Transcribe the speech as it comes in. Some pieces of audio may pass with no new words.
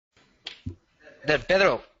Then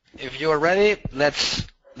Pedro, if you are ready, let's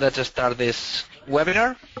start this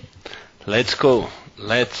webinar. Let's go.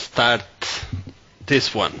 Let's start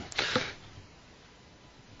this one.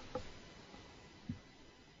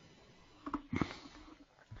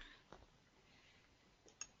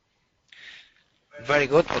 Very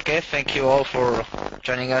good. Okay, thank you all for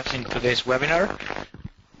joining us in today's webinar.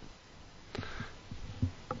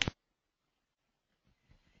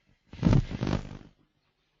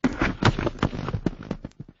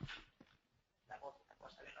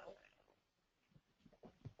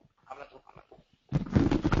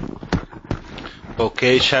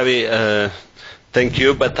 Okay, Xavi, thank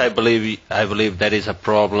you, but I believe there is a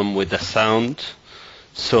problem with the sound.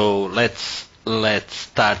 So let's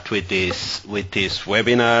start with this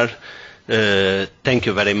webinar. Thank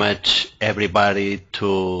you very much, everybody,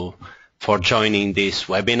 for joining this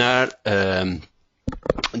webinar.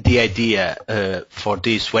 The idea for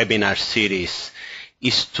this webinar series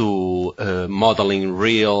is to modeling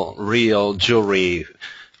real jewelry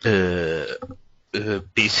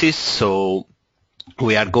pieces. So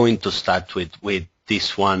we are going to start with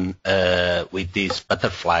this one, with this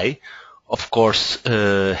butterfly. Of course,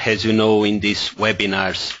 as you know, in these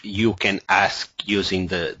webinars, you can ask using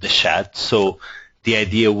the chat. So the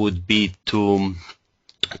idea would be to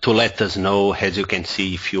let us know, as you can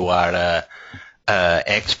see, if you are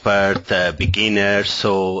expert, beginner.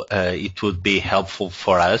 So it would be helpful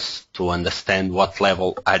for us to understand what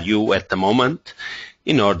level are you at the moment,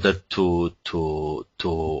 in order to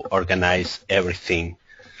organize everything.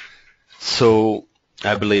 So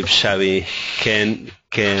I believe Xavi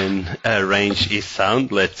can arrange his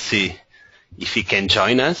sound. Let's see if he can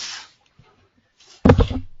join us.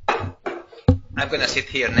 I'm gonna sit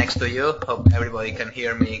here next to you. Hope everybody can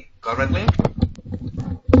hear me correctly.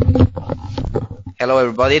 Hello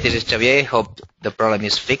everybody, this is Xavier. Hope the problem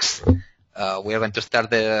is fixed. We are going to start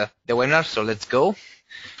the webinar, so let's go.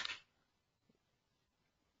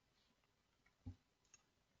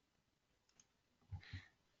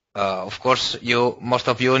 Of course, most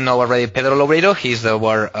of you know already Pedro Lobreiro. He's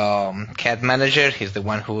our CAD manager. He's the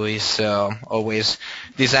one who is always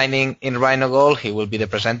designing in RhinoGold. He will be the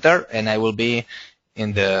presenter, and I will be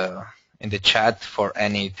in the chat for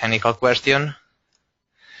any technical question.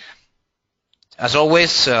 As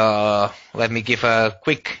always, let me give a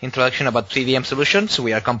quick introduction about 3DM Solutions.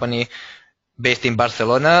 We are a company based in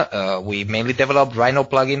Barcelona. We mainly develop Rhino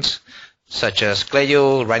plugins such as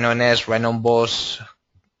Cleyu, RhinoNS, RhinoEmboss,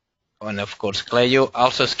 and of course Cleyu,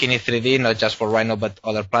 also Skinny 3D, not just for Rhino but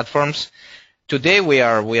other platforms. Today we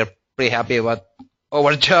are pretty happy about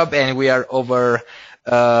our job, and we are over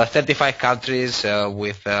 35 countries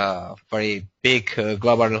with a very big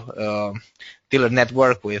global dealer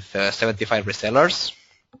network with 75 resellers.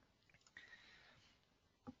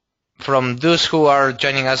 From those who are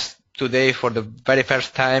joining us today for the very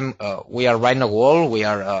first time, we are RhinoGold. We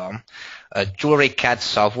are a jewelry CAD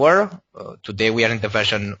software. Today we are in the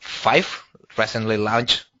version 5, recently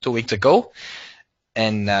launched 2 weeks ago.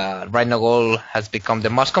 And RhinoGold has become the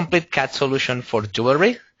most complete CAD solution for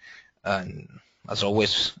jewelry. And as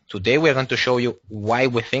always, today we are going to show you why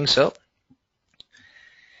we think so.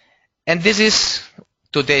 And this is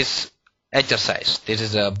today's exercise. This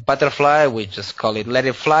is a butterfly. We just call it Let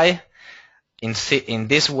It Fly. In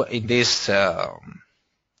this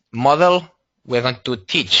model, we're going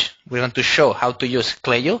to show how to use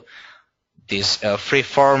Cleyu, this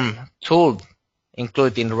free-form tool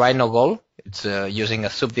included in RhinoGold. It's using a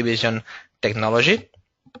subdivision technology.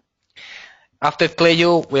 After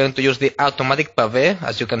Cleyu, we're going to use the automatic pavé.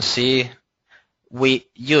 As you can see, we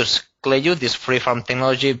use Cleyu, this free-form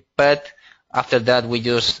technology, but after that we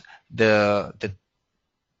use the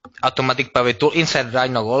automatic pavé tool inside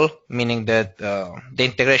RhinoGold, meaning that the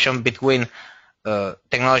integration between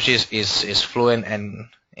technologies is fluent and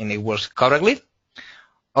it works correctly.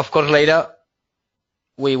 Of course, later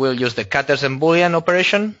we will use the cutters and Boolean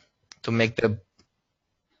operation to make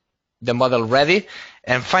the model ready.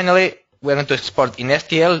 And finally, we're going to export in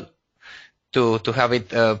STL to have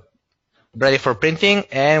it ready for printing,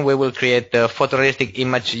 and we will create the photorealistic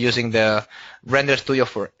image using the Render Studio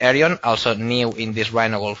for Arion, also new in this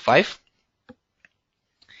RhinoGold 5.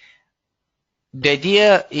 The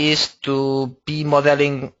idea is to be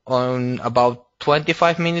modeling on about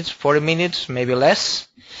 25 minutes, 40 minutes, maybe less.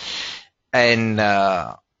 And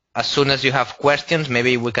as soon as you have questions,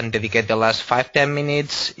 maybe we can dedicate the last 5-10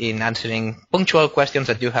 minutes in answering punctual questions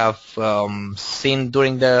that you have seen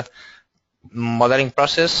during the modeling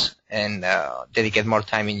process, and dedicate more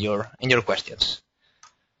time in your questions.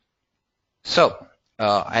 So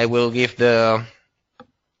I will give the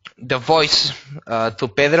the voice to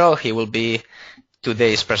Pedro. He will be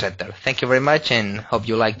today's presenter. Thank you very much, and hope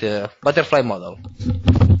you like the butterfly model.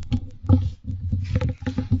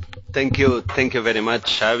 Thank you very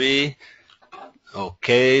much, Xavi.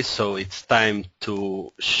 Okay, so it's time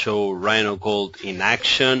to show RhinoGold in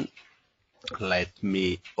action. Let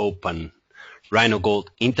me open RhinoGold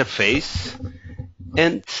interface,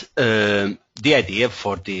 and the idea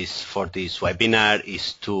for this webinar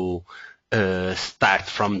is to start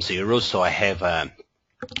from zero. So I have a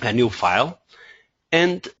new file,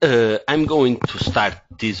 and I'm going to start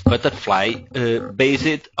this butterfly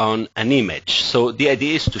based on an image. So the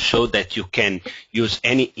idea is to show that you can use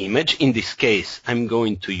any image. In this case, I'm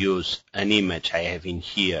going to use an image I have in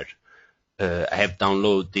here. I have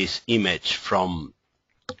downloaded this image from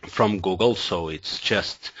Google, so it's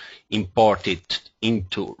just imported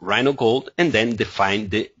into RhinoGold and then define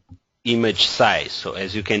the image size. So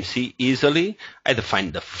as you can see easily, I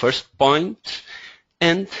define the first point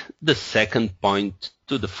and the second point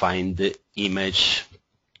to define the image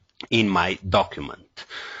in my document.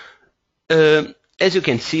 As you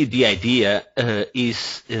can see, the idea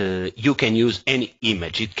is you can use any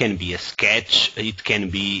image. It can be a sketch, it can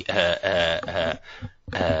be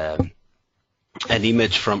an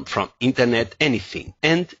image from internet, anything.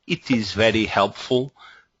 And it is very helpful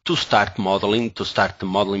to start modeling, to start the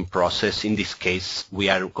modeling process. In this case, we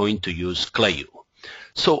are going to use Clayu.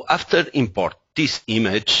 So after import this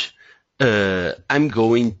image, I'm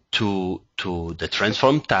going to the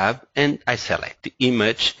transform tab and I select the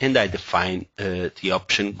image and I define the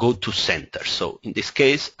option go to center. So in this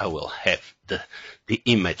case, I will have the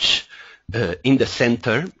image in the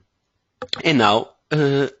center. And now,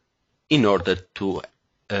 in order to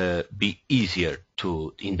be easier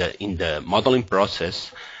in the modeling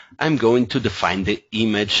process, I'm going to define the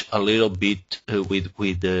image a little bit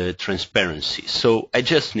with the transparency. So I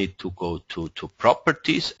just need to go to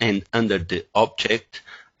properties, and under the object,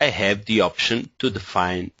 I have the option to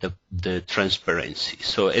define the transparency.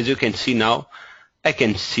 So as you can see now, I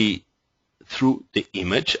can see through the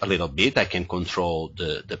image a little bit. I can control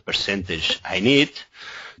the percentage I need.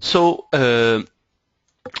 So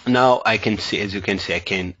now I can see, as you can see,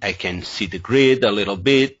 I can see the grid a little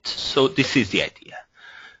bit. So this is the idea.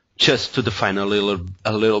 Just to define a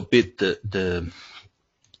little bit the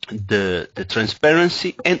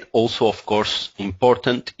transparency, and also, of course,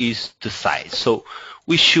 important is the size. So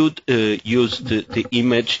we should use the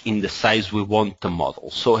image in the size we want the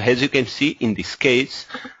model. So as you can see, in this case,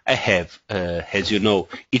 I have, as you know,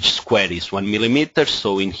 each square is 1 millimeter.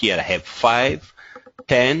 So in here I have 5,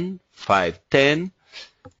 10, 5, 10,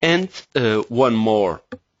 and one more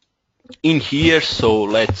in here. So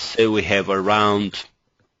let's say we have around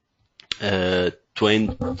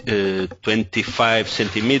 25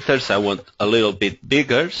 centimeters. I want a little bit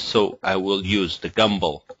bigger, so I will use the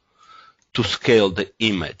gimbal to scale the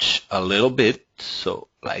image a little bit, so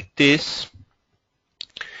like this.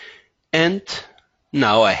 And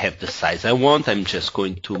now I have the size I want. I'm just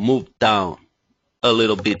going to move down a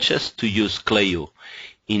little bit just to use Clayu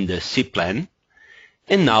in the C-plan.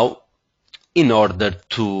 And now, in order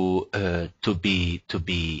to be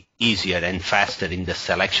easier and faster in the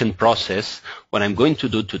selection process, what I'm going to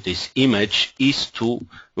do to this image is to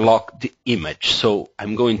lock the image. So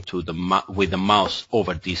I'm going to with the mouse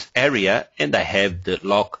over this area, and I have the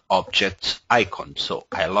lock objects icon. So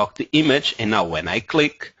I lock the image, and now when I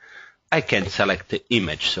click, I can select the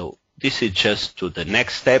image. So this is just to the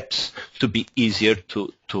next steps to be easier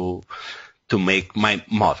to make my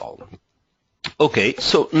model. Okay,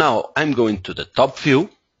 so now I'm going to the top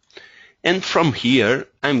view, and from here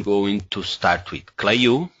I'm going to start with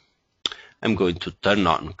Clayu. I'm going to turn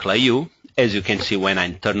on Clayu. As you can see, when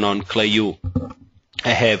I turn on Clayu, I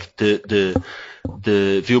have the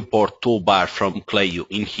viewport toolbar from Clayu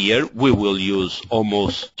in here. We will use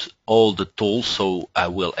almost all the tools, so I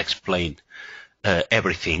will explain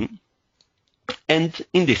everything. And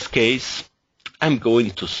in this case, I'm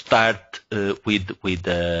going to start with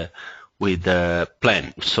the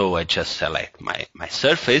plan. So I just select my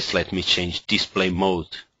surface. Let me change display mode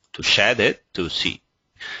to shaded to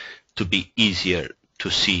be easier to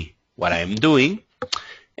see what I am doing.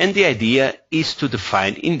 And the idea is to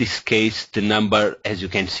define, in this case, the number. As you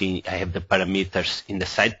can see, I have the parameters in the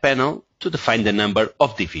side panel to define the number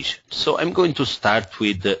of divisions. So I'm going to start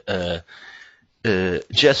with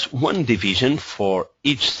just one division for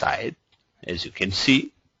each side, as you can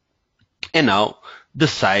see. And now the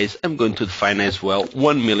size, I'm going to define as well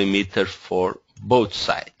 1 millimeter for both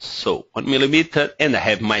sides. So 1 millimeter, and I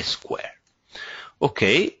have my square.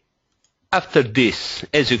 Okay, after this,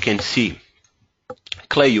 as you can see,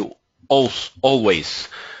 Clayu always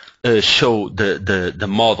show the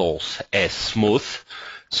models as smooth,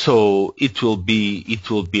 so it will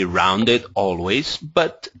be rounded always,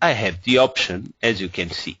 but I have the option, as you can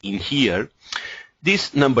see in here.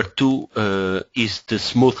 This number 2 is the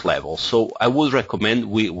smooth level, so I would recommend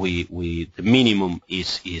the minimum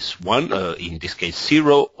is 1, in this case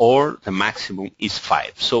 0, or the maximum is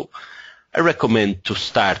 5. So I recommend to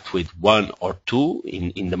start with 1 or 2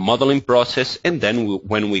 in the modeling process, and then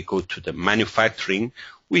when we go to the manufacturing,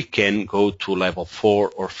 we can go to level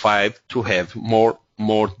 4 or 5 to have more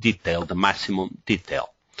detail, the maximum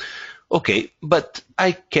detail. Okay, but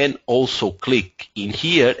I can also click in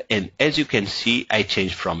here, and as you can see, I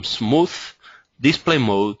change from smooth display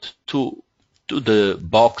mode to the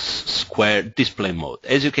box square display mode.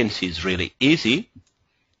 As you can see, it's really easy.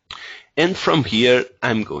 And from here,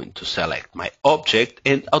 I'm going to select my object,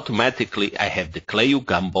 and automatically I have the Clayo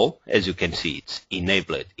Gumball. As you can see, it's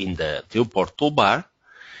enabled in the viewport toolbar.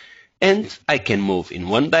 And I can move in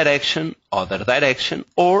one direction, other direction,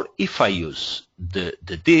 or if I use the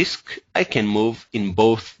disk, I can move in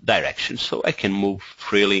both directions. So I can move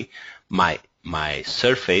freely my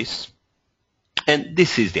surface. And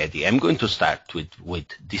this is the idea. I'm going to start with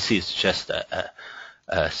this is just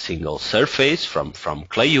a single surface from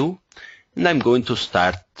Clayo. And I'm going to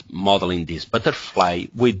start modeling this butterfly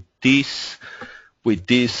with this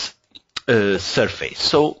surface.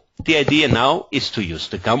 So the idea now is to use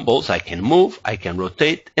the gumballs. I can move, I can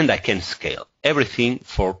rotate, and I can scale. Everything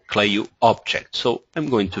for Clayo object. So I'm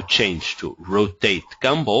going to change to rotate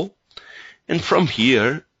gumball. And from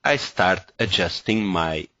here, I start adjusting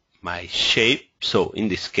my shape. So in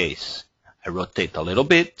this case, I rotate a little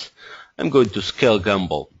bit. I'm going to scale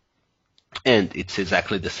gumball. And it's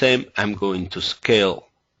exactly the same. I'm going to scale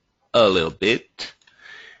a little bit.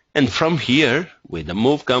 And from here, with the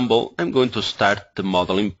move gumball, I'm going to start the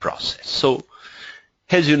modeling process. So,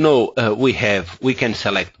 as you know, we can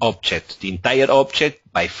select objects, the entire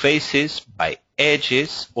object, by faces, by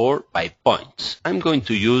edges, or by points. I'm going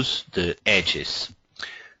to use the edges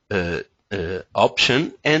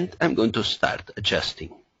option, and I'm going to start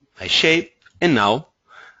adjusting my shape. And now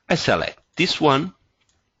I select this one,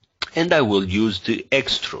 and I will use the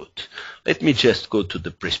extrude. Let me just go to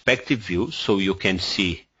the perspective view so you can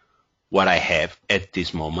see what I have at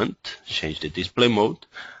this moment. Change the display mode.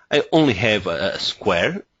 I only have a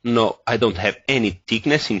square. No, I don't have any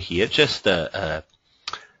thickness in here, just a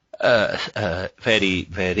very,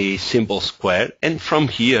 very simple square. And from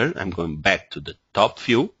here, I'm going back to the top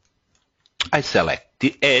view. I select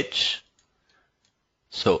the edge.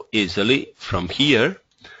 So easily from here,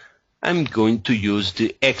 I'm going to use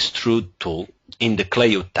the extrude tool in the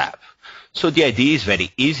Clayo tab. So the idea is very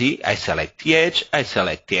easy. I select the edge, I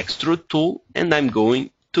select the extrude tool, and I'm going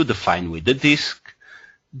to define with the disk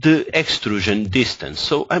the extrusion distance.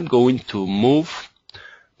 So I'm going to move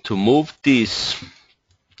this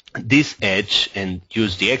edge and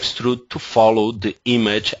use the extrude to follow the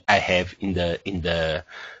image I have in the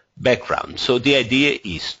background. So the idea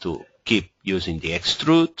is to keep using the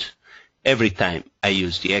extrude. Every time I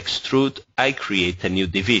use the extrude, I create a new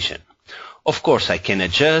division. Of course, I can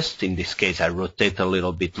adjust. In this case, I rotate a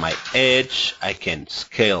little bit my edge. I can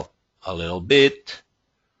scale a little bit.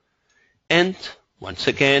 And once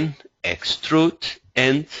again, extrude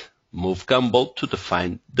and move gumball to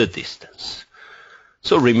define the distance.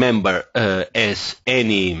 So remember, as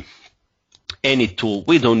any tool,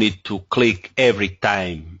 we don't need to click every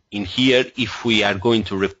time in here. If we are going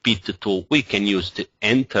to repeat the tool, we can use the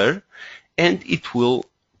enter, and it will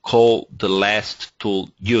call the last tool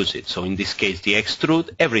used. So in this case, the extrude,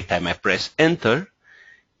 every time I press enter,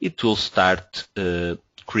 it will start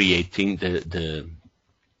creating the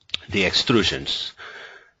extrusions.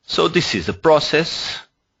 So this is the process.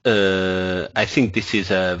 I think this is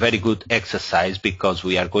a very good exercise because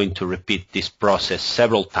we are going to repeat this process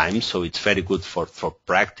several times. So it's very good for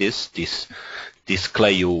practice, this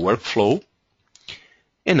Clayo workflow.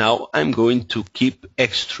 And now I'm going to keep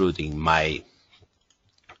extruding my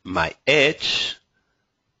edge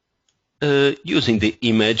using the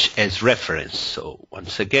image as reference. So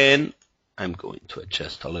once again, I'm going to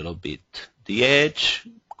adjust a little bit the edge,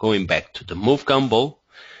 going back to the move gumball,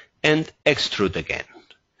 and extrude again.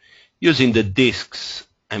 Using the disks,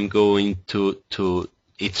 I'm going to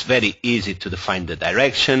it's very easy to define the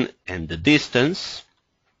direction and the distance.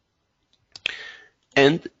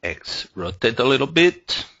 And rotate a little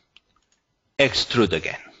bit, extrude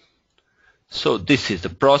again. So this is the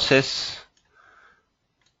process,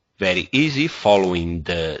 very easy, following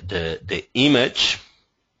the image.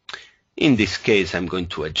 In this case, I'm going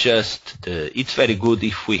to adjust it's very good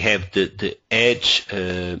if we have the edge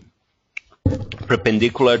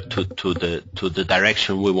perpendicular to the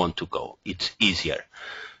direction we want to go. It's easier.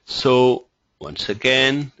 So once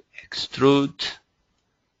again, extrude,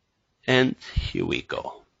 and here we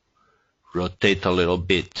go. Rotate a little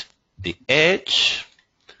bit the edge,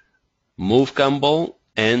 move gumball,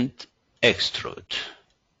 and extrude.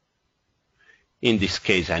 In this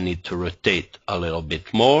case, I need to rotate a little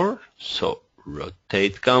bit more, so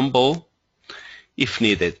rotate gumball. If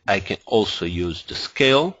needed, I can also use the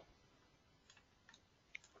scale.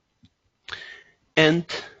 And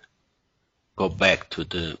go back to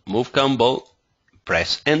the move gumball,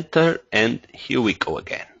 press enter, and here we go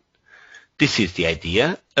again. This is the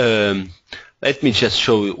idea. Let me just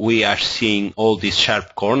show you, we are seeing all these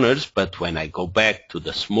sharp corners, but when I go back to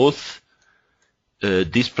the smooth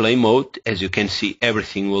display mode, as you can see,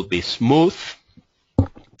 everything will be smooth.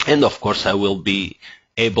 And of course, I will be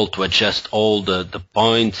able to adjust all the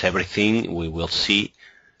points, everything we will see.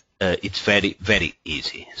 It's very, very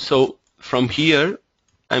easy. So from here,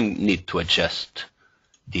 I need to adjust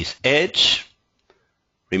this edge.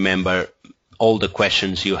 Remember, all the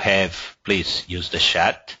questions you have, please use the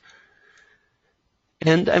chat.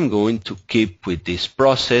 And I'm going to keep with this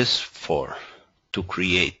process to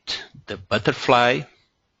create the butterfly.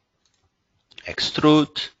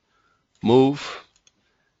 Extrude, move,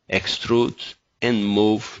 extrude, and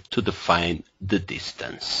move to define the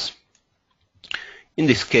distance. In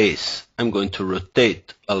this case, I'm going to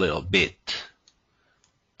rotate a little bit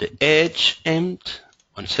the edge, and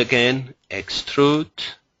once again,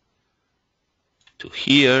 extrude to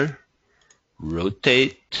here,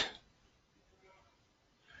 rotate.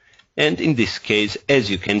 And in this case, as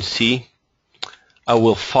you can see, I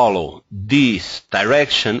will follow this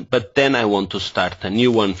direction, but then I want to start a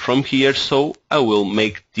new one from here, so I will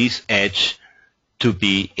make this edge to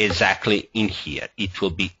be exactly in here. It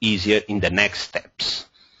will be easier in the next steps.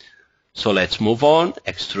 So let's move on,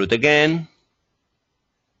 extrude again,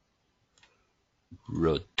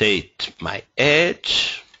 rotate my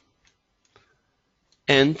edge,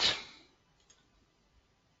 and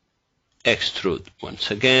extrude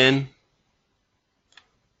once again,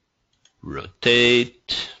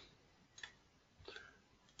 rotate,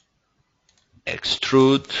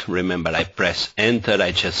 extrude. Remember, I press enter,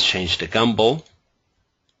 I just changed the gumball.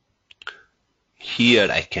 Here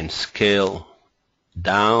I can scale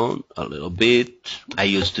down a little bit. I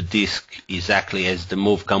use the disc exactly as the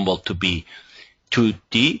move gumball to be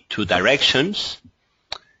 2D, two directions.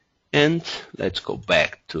 And let's go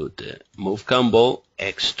back to the move gumball,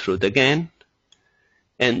 extrude again.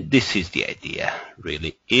 And this is the idea,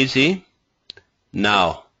 really easy.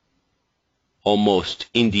 Now, almost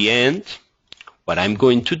in the end, what I'm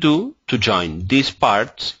going to do to join these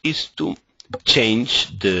parts is to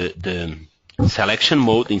change the selection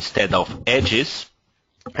mode. Instead of edges,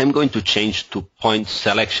 I'm going to change to point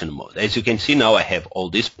selection mode. As you can see now, I have all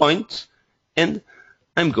these points, and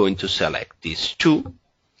I'm going to select these two.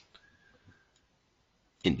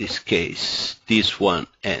 In this case, this one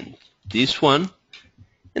and this one.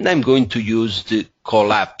 And I'm going to use the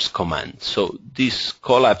collapse command. So this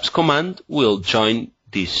collapse command will join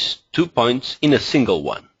these 2 points in a single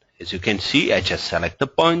one. As you can see, I just select the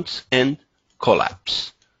points and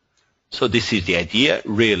collapse. So this is the idea,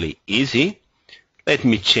 really easy. Let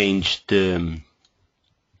me change the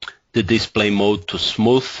display mode to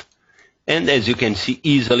smooth. And as you can see,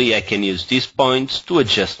 easily I can use these points to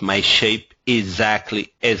adjust my shape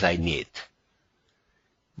exactly as I need.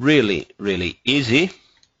 Really, really easy.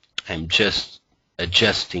 I'm just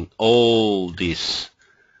adjusting all this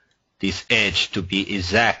edge to be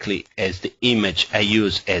exactly as the image I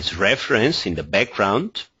use as reference in the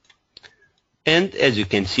background. And as you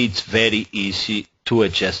can see, it's very easy to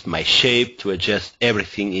adjust my shape, to adjust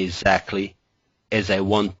everything exactly as I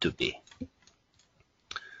want to be.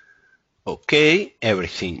 Okay,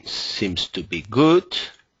 everything seems to be good.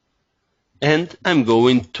 And I'm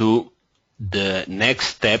going to the next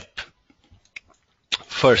step.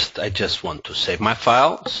 First, I just want to save my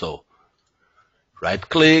file. So right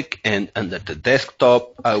click, and under the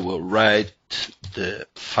desktop, I will write the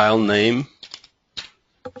file name.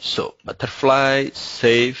 So butterfly,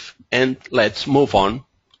 save, and let's move on.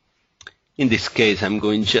 In this case, I'm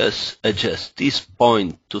going to just adjust this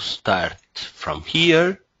point to start from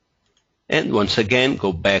here. And once again,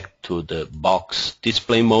 go back to the box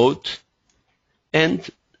display mode and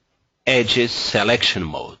edges selection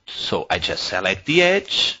mode. So I just select the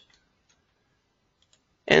edge,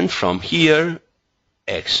 and from here,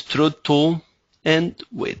 extrude tool, and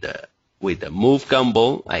with the move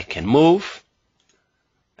gumball, I can move,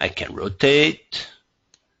 I can rotate,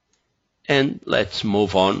 and let's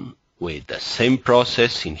move on with the same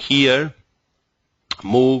process in here.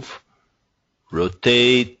 move,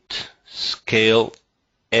 rotate, scale,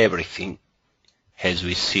 everything as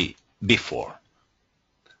we see before.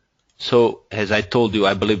 So as I told you,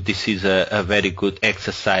 I believe this is a very good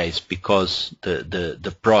exercise because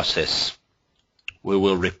the process, we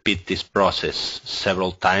will repeat this process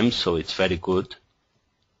several times, so it's very good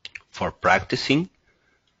for practicing.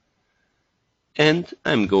 And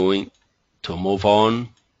I'm going to move on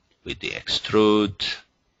with the extrude,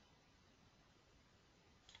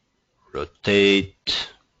 rotate,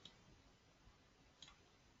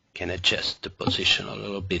 can adjust the position a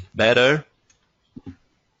little bit better.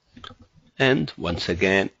 And once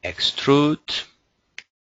again, extrude.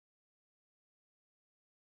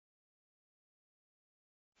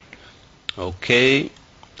 Okay,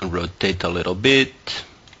 rotate a little bit.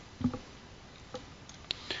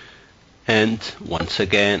 And once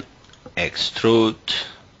again, extrude.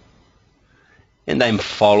 And I'm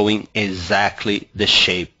following exactly the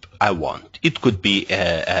shape I want. It could be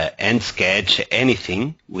a end sketch,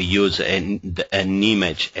 anything. We use an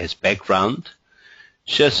image as background,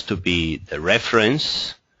 just to be the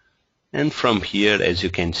reference, and from here, as you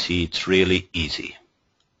can see, it's really easy.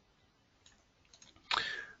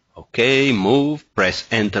 Okay, move, press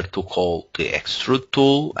enter to call the extrude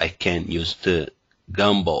tool. I can use the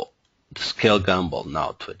gumball, the scale gumball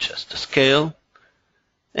now to adjust the scale,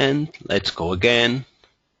 and let's go again.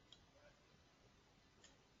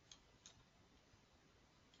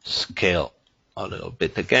 Scale a little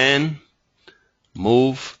bit again,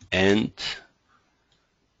 move and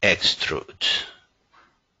extrude.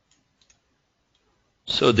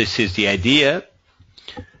 So this is the idea.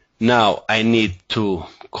 Now I need to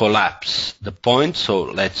collapse the point, so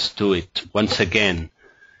let's do it once again.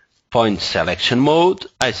 Point selection mode,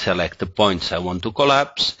 I select the points I want to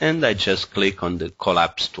collapse and I just click on the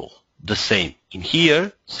collapse tool. The same in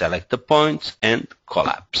here, select the points and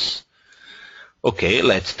collapse. Okay,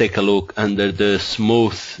 let's take a look under the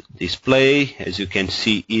smooth display. As you can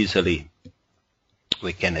see easily,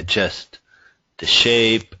 we can adjust the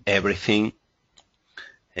shape, everything.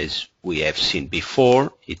 As we have seen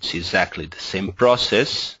before, it's exactly the same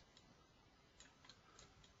process.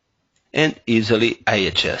 And easily I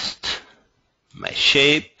adjust my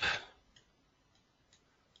shape.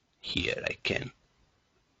 Here I can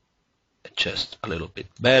adjust a little bit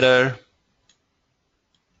better.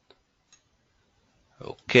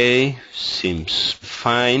 Okay, seems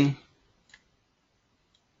fine.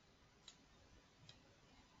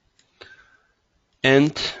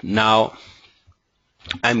 And now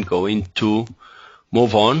I'm going to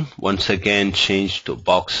move on. Once again, change to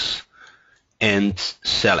box and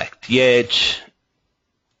select the edge,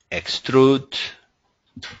 extrude,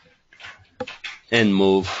 and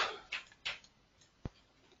move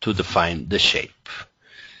to define the shape.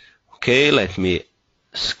 Okay, let me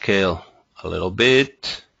scale a little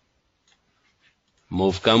bit,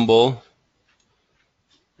 move gumball,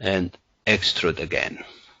 and extrude again.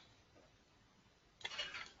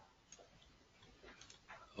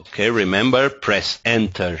 Okay, remember, press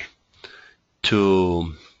enter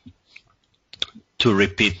to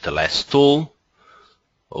repeat the last tool.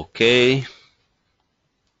 Okay,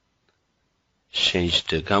 change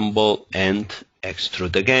the gumball and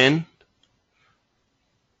extrude again.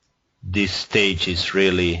 This stage is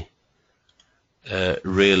really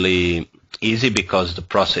easy because the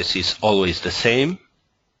process is always the same.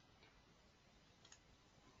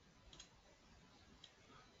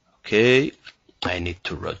 Okay, I need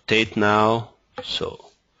to rotate now, so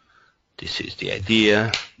this is the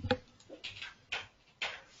idea.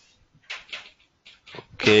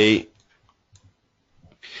 Okay,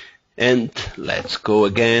 and let's go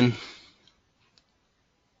again.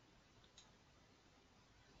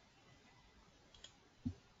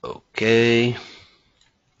 Okay.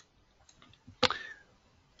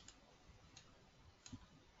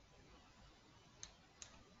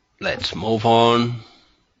 Let's move on.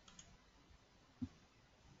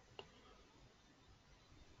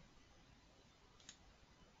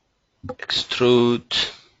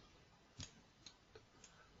 Extrude.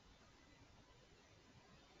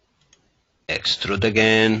 Extrude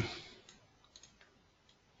again.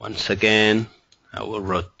 Once again, I will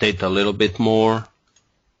rotate a little bit more.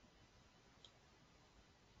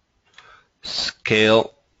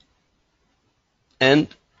 Scale. And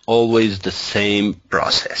always the same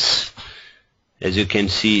process. As you can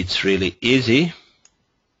see, it's really easy.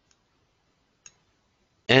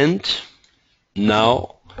 And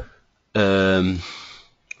now I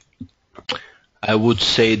would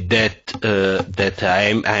say that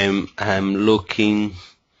I'm looking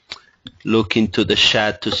to the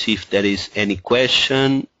chat to see if there is any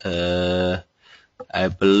question. I I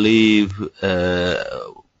believe we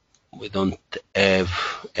don't have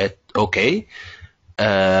it. Okay.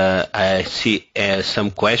 I see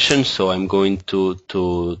some questions, so I'm going to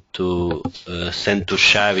send to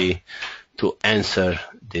Xavi to answer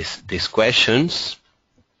these questions.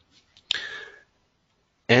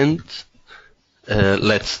 And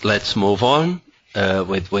let's move on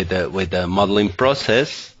with the modeling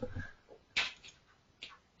process.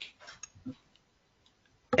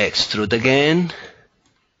 Extrude again.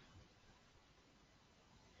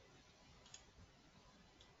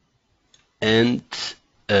 And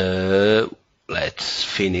let's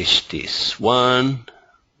finish this one.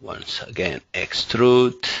 Once again,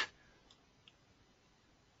 extrude,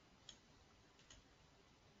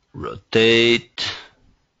 rotate,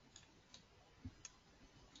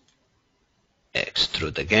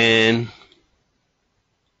 extrude again,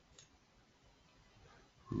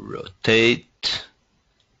 rotate,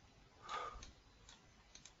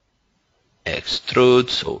 extrude.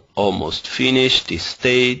 So almost finished this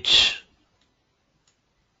stage.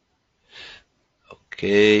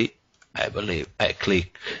 Okay, I believe I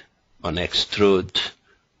click on extrude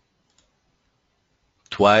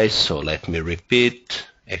twice, so let me repeat,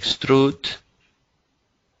 extrude.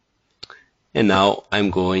 And now I'm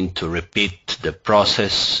going to repeat the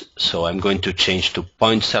process, so I'm going to change to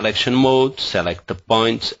point selection mode, select the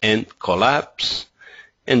points and collapse,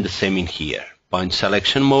 and the same in here, point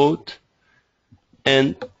selection mode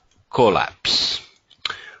and collapse.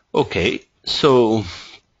 Okay, so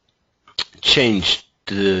change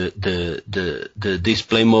the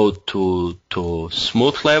display mode to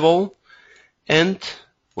smooth level, and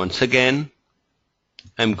once again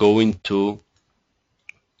I'm going to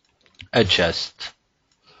adjust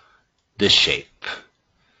the shape.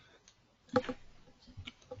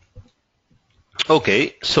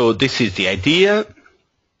 Okay, so this is the idea.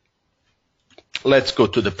 Let's go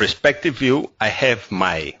to the perspective view. I have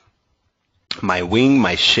my wing,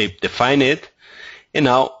 my shape defined, and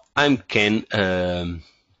now I can I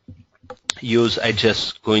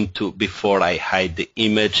just going to, before I hide the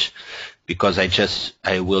image, because I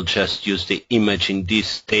will just use the image in this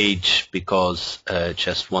stage, because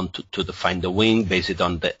just want to define the wing based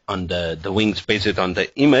on the wings based on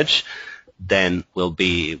the image. Then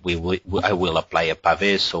I will apply a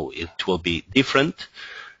pavé, so it will be different.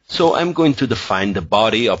 So I'm going to define the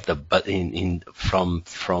body of the from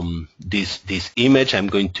this image. I'm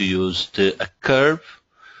going to use a curve.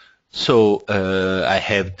 So I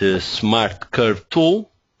have the Smart Curve tool,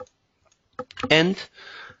 and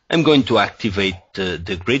I'm going to activate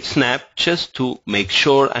the grid snap just to make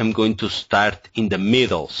sure I'm going to start in the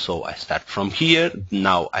middle. So I start from here.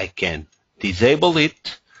 Now I can disable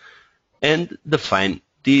it and define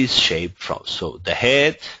this shape from, so the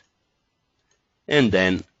head and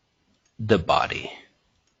then the body.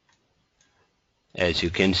 As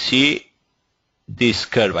you can see, this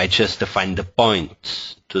curve, I just define the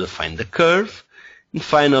points to define the curve, and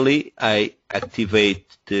finally I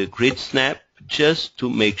activate the grid snap just to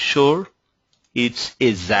make sure it's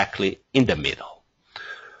exactly in the middle.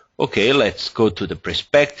 Okay, let's go to the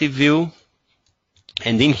perspective view,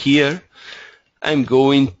 and in here I'm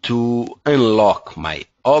going to unlock my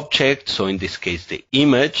object. So in this case the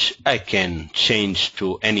image, I can change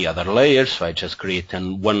to any other layer, so I just create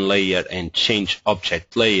one layer and change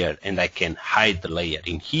object layer, and I can hide the layer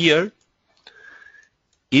in here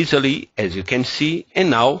easily, as you can see. And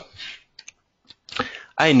now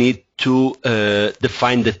I need to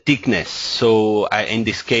define the thickness. So in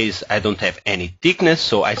this case I don't have any thickness,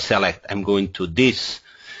 so I'm going to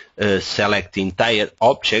select the entire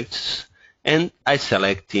objects, and I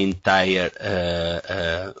select the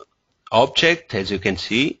entire object, as you can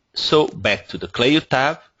see. So back to the Clayo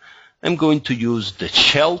tab, I'm going to use the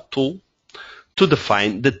shell tool to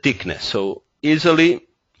define the thickness. So easily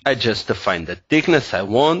I just define the thickness I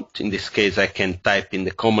want. In this case I can type in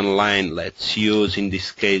the command line, let's use in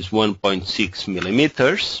this case 1.6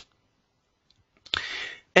 millimeters.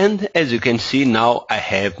 And as you can see, now I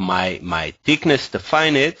have my thickness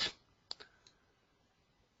defined.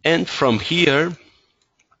 And from here,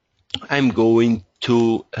 I'm going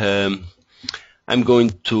to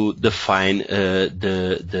define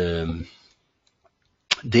the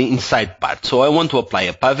inside part. So I want to apply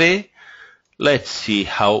a pavé. Let's see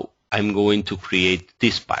how I'm going to create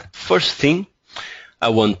this part. First thing, I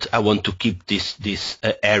want to keep this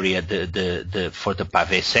area for the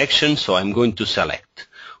pavé section. So I'm going to select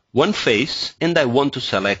one face, and I want to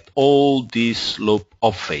select all these loop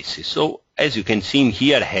of faces. So as you can see in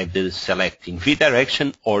here, I have the select in V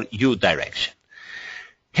direction or U direction.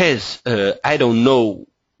 As I don't know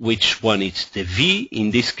which one is the V,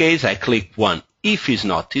 in this case I click one If it's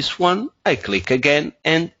not this one, I click again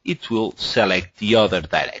and it will select the other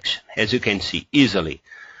direction. As you can see easily,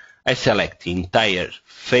 I select the entire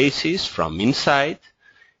faces from inside,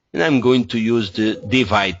 and I'm going to use the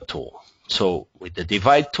divide tool. So with the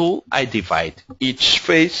divide tool, I divide each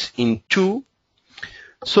face in two.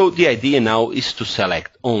 So the idea now is to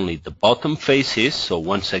select only the bottom faces. So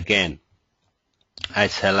once again, I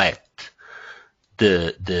select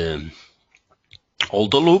all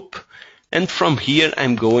the loop, and from here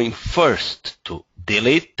I'm going first to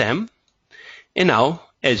delete them. And now,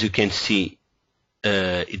 as you can see,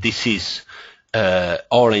 this is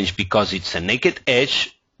orange because it's a naked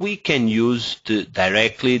edge. We can use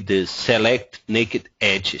directly the select naked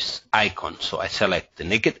edges icon. So I select the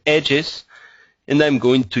naked edges, and I'm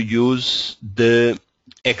going to use the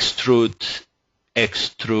extrude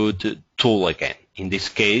tool again. In this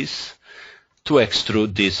case, to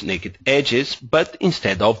extrude these naked edges, but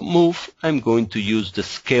instead of move, I'm going to use the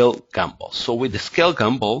scale gumball. So with the scale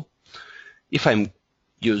gumball, if I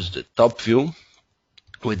use the top view,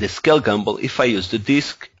 with the scale gumball, if I use the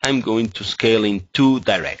disc, I'm going to scale in two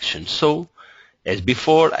directions. So as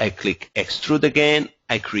before, I click extrude again,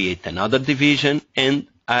 I create another division, and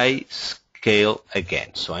I scale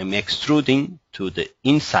again. So I'm extruding to the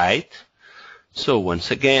inside. So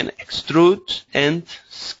once again, extrude and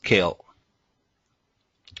scale.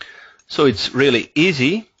 So it's really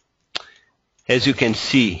easy. As you can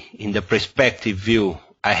see in the perspective view,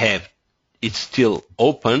 it's still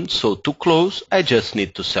open. So to close, I just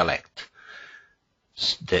need to select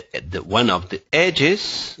the one of the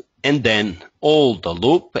edges, and then all the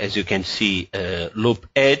loop. As you can see, loop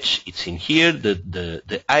edge, it's in here,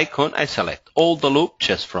 the icon. I select all the loop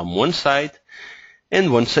just from one side,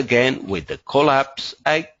 and once again with the collapse,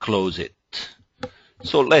 I close it.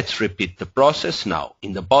 So let's repeat the process now.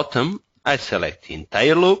 In the bottom, I select the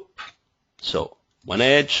entire loop. So one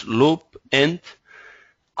edge, loop, and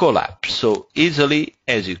collapse. So easily,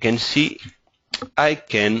 as you can see, I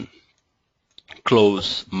can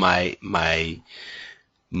close my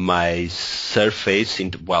surface, in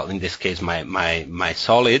this case my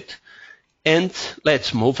solid. And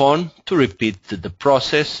let's move on to repeat the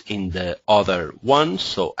process in the other one.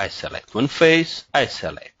 So I select one face, I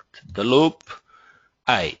select the loop,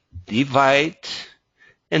 I divide,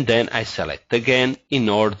 and then I select again in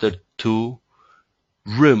order to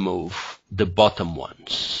remove the bottom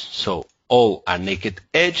ones. So all are naked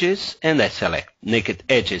edges, and I select naked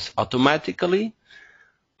edges automatically.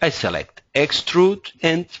 I select extrude,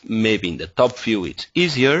 and maybe in the top view it's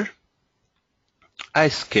easier. I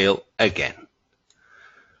scale again.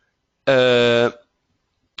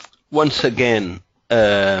 Once again,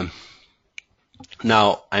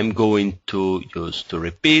 now I'm going to use to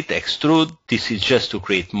repeat extrude. This is just to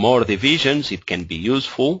create more divisions. It can be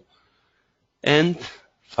useful. And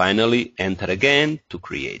finally, enter again to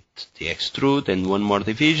create the extrude and one more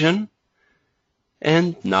division.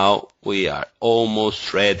 And now we are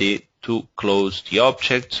almost ready to close the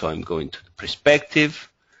object. So I'm going to the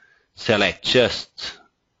perspective, select just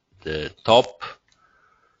the top,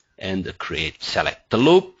 and select the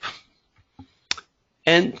loop,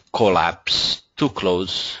 and collapse to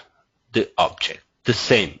close the object. The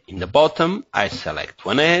same in the bottom, I select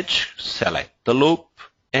one edge, select the loop,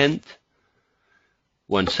 and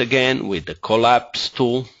once again with the collapse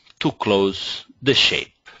tool to close the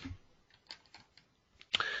shape.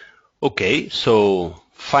 Okay, so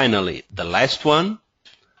finally the last one,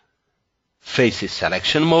 faces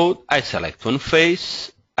selection mode. I select one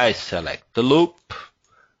face, I select the loop,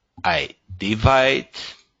 I divide,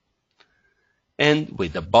 and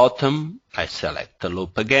with the bottom I select the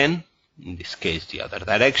loop again, in this case the other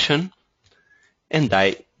direction, and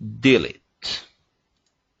I delete.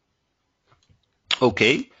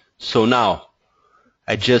 Okay, so now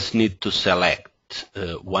I just need to select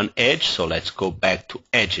one edge. So let's go back to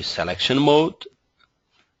edges selection mode.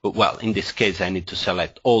 Well, in this case I need to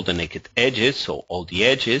select all the naked edges, so all the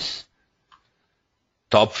edges,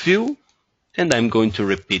 top view, and I'm going to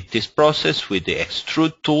repeat this process with the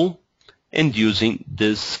extrude tool and using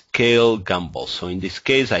the scale gumball. So in this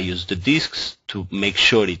case I use the discs to make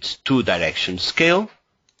sure it's two direction scale.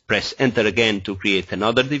 Press enter again to create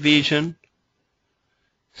another division.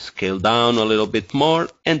 Scale down a little bit more,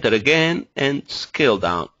 enter again, and scale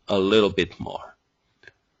down a little bit more.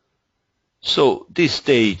 So this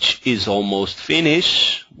stage is almost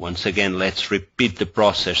finished. Once again, let's repeat the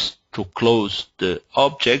process to close the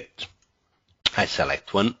object. I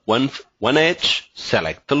select one edge,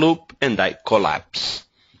 select the loop, and I collapse.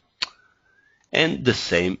 And the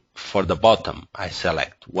same for the bottom. I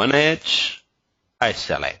select one edge, I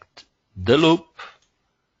select the loop,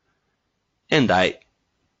 and I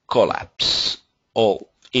collapse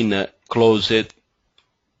all in a closed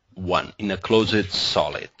one, in a closed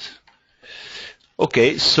solid.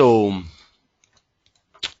 Okay, so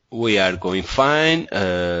we are going fine.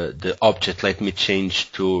 The object, let me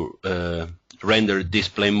change to render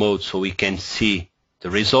display mode so we can see the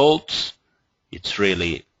results. It's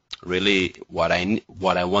really what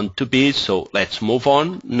I want to be. So let's move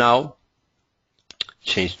on now.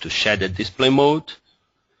 Change to shaded display mode.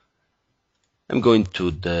 I'm going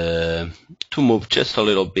to move just a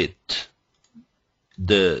little bit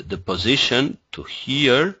the position to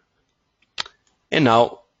here, and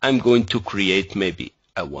now I'm going to create, maybe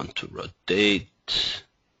I want to rotate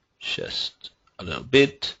just a little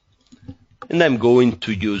bit, and I'm going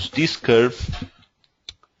to use this curve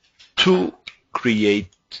to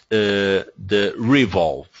create the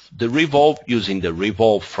revolve. The revolve, using the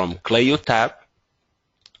revolve from Clio tab,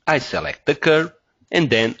 I select the curve, and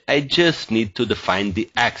then I just need to define the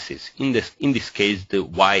axis, in this case the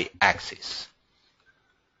y-axis.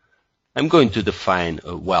 I'm going to define,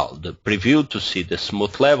 the preview to see the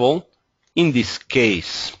smooth level. In this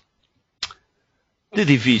case, the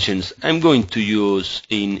divisions I'm going to use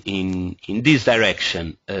in this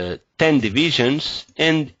direction 10 divisions,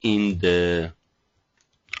 and in the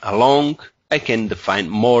along I can define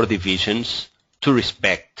more divisions to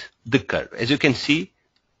respect the curve. As you can see,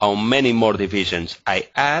 how many more divisions I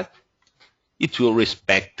add, it will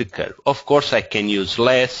respect the curve. Of course, I can use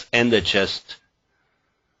less and adjust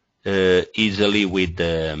easily with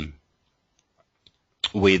the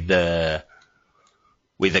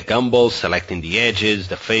gumball, selecting the edges,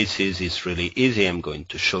 the faces is really easy. I'm going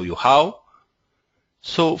to show you how.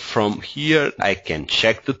 So from here I can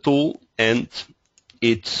check the tool and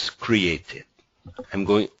it's created. I'm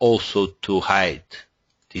going also to hide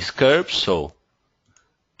this curve, so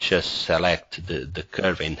just select the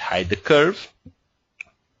curve and hide the curve.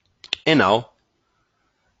 And now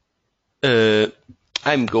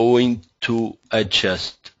I'm going to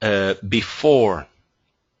adjust before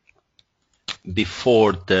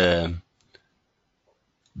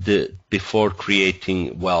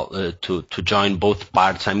creating, to join both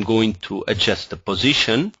parts, I'm going to adjust the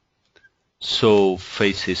position. So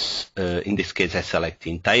faces, in this case I select the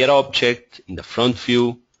entire object. In the front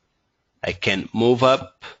view I can move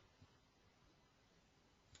up,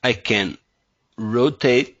 I can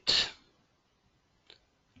rotate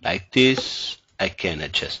like this, I can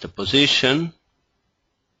adjust the position,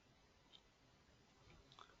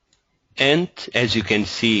 and as you can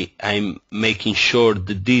see, I'm making sure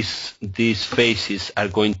that these faces are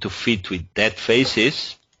going to fit with that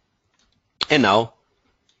faces. And now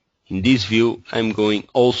in this view I'm going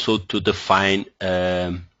also to define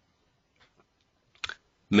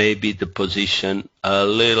maybe the position a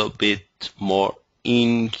little bit more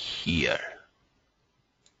in here.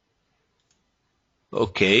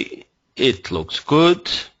 Okay, it looks good.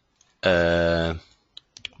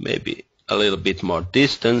 Maybe a little bit more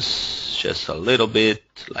distance, just a little bit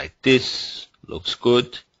like this, looks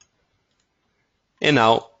good. And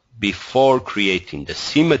now, before creating the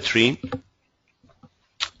symmetry,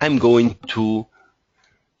 I'm going to,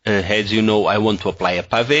 as you know, I want to apply a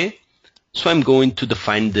pavé, so I'm going to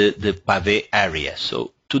define the pavé area.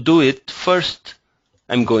 So to do it, first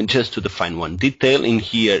I'm going just to define one detail. In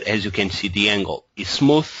here, as you can see, the angle is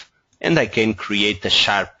smooth, and I can create a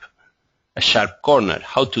sharp corner.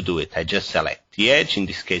 How to do it? I just select the edge, in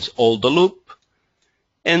this case all the loop,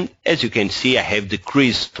 and as you can see I have the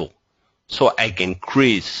crease tool, so I can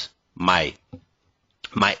crease my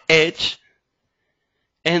edge.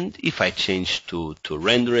 And if I change to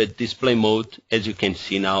rendered display mode, as you can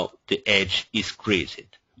see now the edge is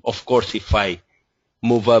creased. Of course, if I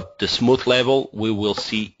move up the smooth level, we will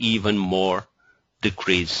see even more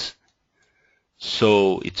decrease.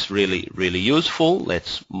 So it's really useful.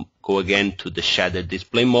 Let's go again to the shaded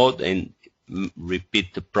display mode and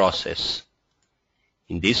repeat the process.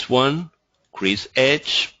 In this one, crease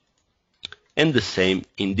edge, and the same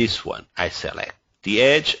in this one. I select the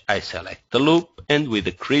edge, I select the loop, and with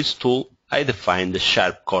the crease tool I define the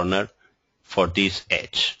sharp corner for this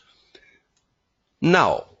edge.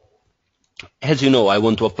 Now, as you know, I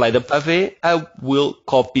want to apply the pavé. I will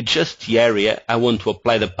copy just the area I want to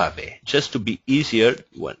apply the pavé. Just to be easier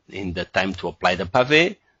in the time to apply the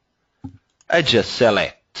pavé, I just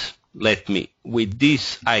select, with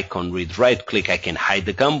this icon with right click I can hide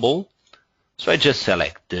the gumball. So I just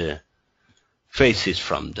select the faces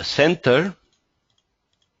from the center,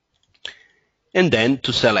 and then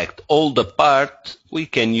to select all the parts we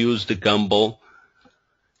can use the gumball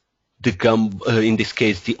in this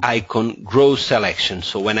case, the icon grows selection.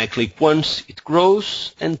 So when I click once, it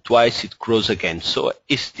grows, and twice it grows again. So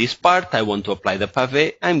is this part I want to apply the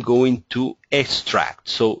pavé, I'm going to extract.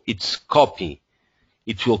 So it's copy.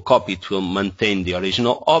 It will copy, it will maintain the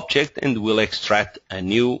original object, and will extract a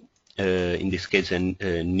new, in this case,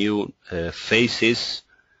 a new faces,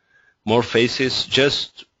 more faces,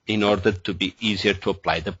 just in order to be easier to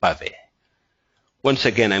apply the pavé. Once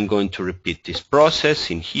again, I'm going to repeat this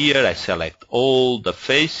process. In here, I select all the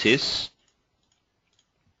faces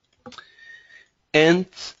and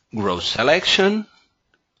grow selection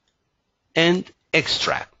and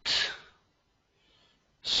extract.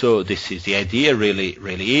 So this is the idea, really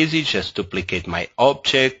easy. Just duplicate my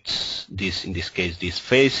objects, in this case, these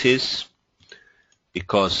faces,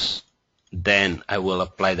 because then I will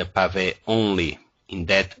apply the pavé only in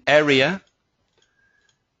that area.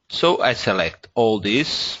 So I select all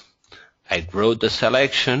this, I grow the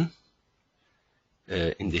selection,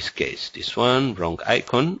 in this case this one, wrong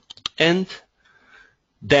icon, and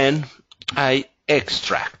then I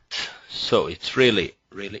extract. So it's really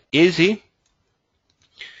easy.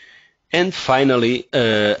 And finally,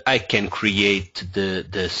 I can create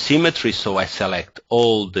the symmetry, so I select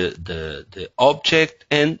all the object,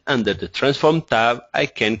 and under the Transform tab, I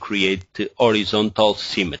can create the horizontal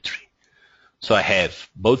symmetry. So I have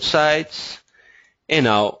both sides, and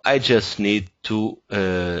now I just need to,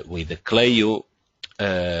 with the Clayo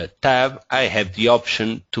tab, I have the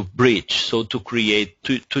option to bridge, so to create,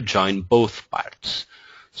 to join both parts.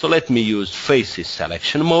 So let me use Faces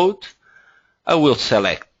Selection Mode. I will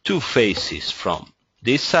select two faces from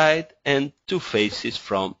this side and two faces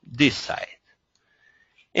from this side.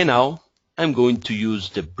 And now I'm going to use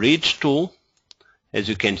the Bridge tool. As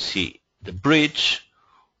you can see, the bridge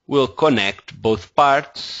will connect both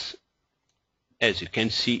parts, as you can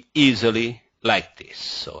see, easily like this.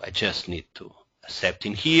 So I just need to accept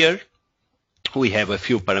in here. We have a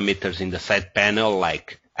few parameters in the side panel,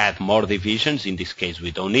 like add more divisions. In this case,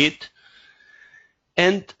 we don't need.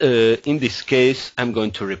 And in this case, I'm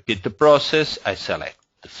going to repeat the process. I select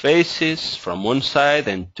the faces from one side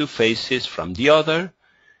and two faces from the other.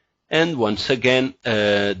 And once again,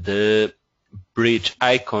 the bridge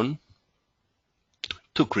icon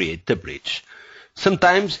to create the bridge.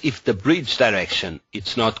 Sometimes if the bridge direction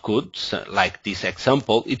it's not good, so like this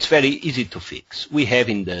example, it's very easy to fix. We have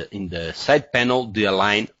in the side panel the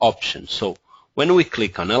align option. So when we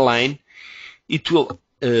click on align, it will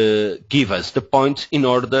give us the points in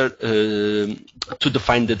order to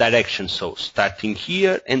define the direction. So starting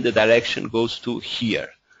here, and the direction goes to here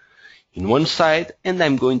in one side, and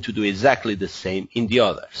I'm going to do exactly the same in the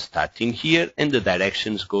other, starting here, and the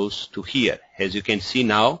directions goes to here. As you can see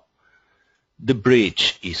now, the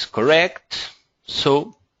bridge is correct.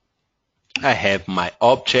 So I have my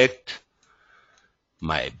object,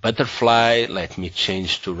 my butterfly. Let me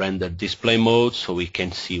change to render display mode so we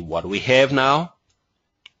can see what we have now.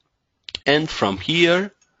 And from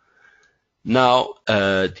here, now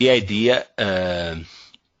the idea,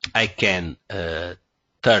 I can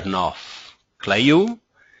turn off Clayo.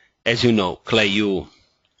 As you know, Clayo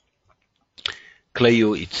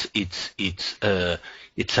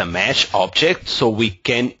it's a mesh object, so we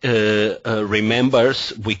can remember,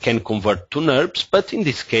 we can convert to NURBS, but in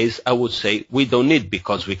this case I would say we don't need,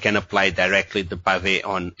 because we can apply directly the pavé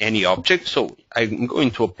on any object. So I'm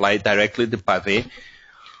going to apply directly the pavé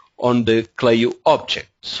on the Clayo object.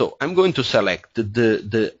 So I'm going to select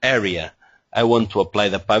the area I want to apply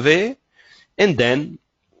the pavé, and then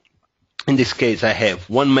in this case I have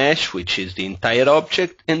one mesh, which is the entire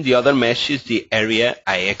object, and the other mesh is the area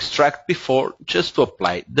I extract before, just to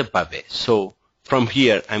apply the pavé. So from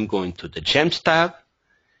here I'm going to the Gems tab,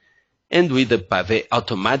 and with the pavé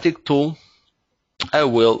automatic tool I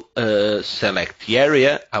will select the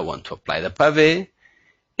area I want to apply the pavé,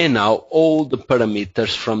 and now all the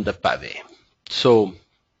parameters from the pavé. So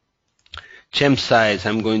gem size,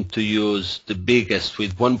 I'm going to use the biggest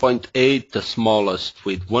with 1.8, the smallest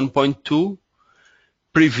with 1.2.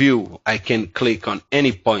 Preview, I can click on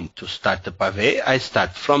any point to start the pavé. I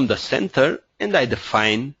start from the center and I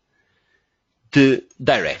define the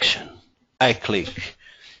direction. I click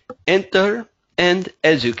enter, and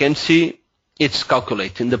as you can see, it's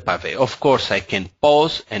calculating the pavé. Of course, I can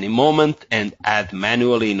pause any moment and add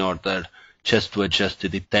manually in order just to adjust the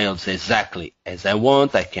details exactly as I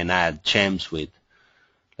want. I can add gems with,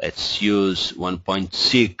 let's use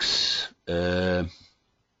 1.6,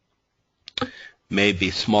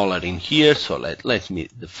 maybe smaller in here. So let me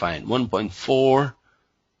define 1.4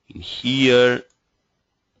 in here.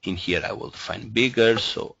 In here I will define bigger.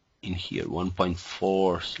 So in here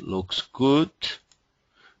 1.4 looks good.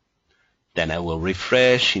 Then I will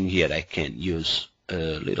refresh. In here I can use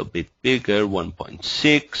a little bit bigger,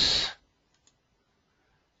 1.6,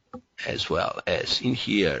 as well as in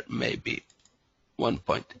here maybe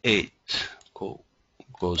 1.8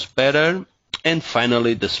 goes better. And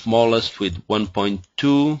finally the smallest with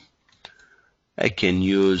 1.2, I can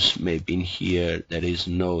use maybe in here there is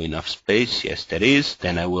no enough space. Yes, there is.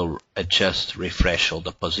 Then I will adjust, refresh all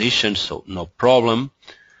the positions, so no problem.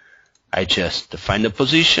 I just define the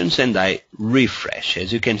positions and I refresh.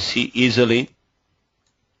 As you can see easily,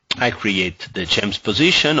 I create the gems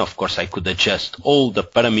position. Of course, I could adjust all the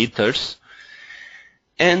parameters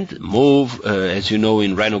and move. As you know,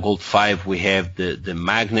 in RhinoGold 5 we have the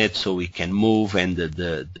magnet, so we can move, and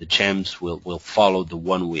the gems will follow the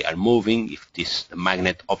one we are moving if the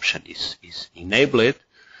magnet option is enabled.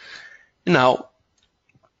 Now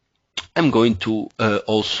I'm going to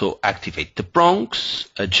also activate the prongs,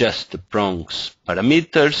 adjust the prongs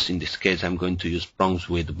parameters. In this case I'm going to use prongs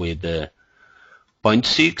with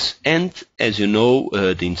 0.6, and as you know,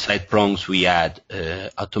 the inside prongs we add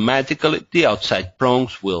automatically. The outside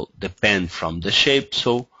prongs will depend from the shape,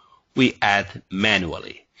 so we add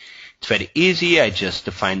manually. It's very easy. I just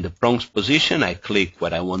define the prongs position. I click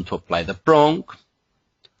where I want to apply the prong.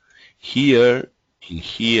 Here, in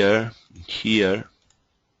here, in here.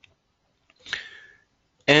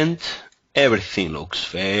 And everything looks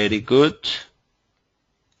very good.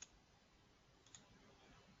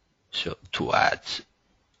 So to add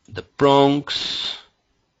the prongs,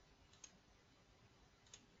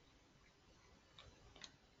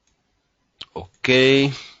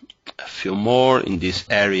 okay, a few more in this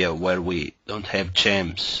area where we don't have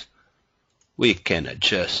gems, we can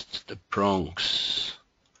adjust the prongs.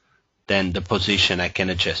 Then the position I can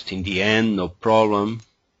adjust in the end, no problem.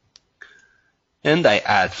 And I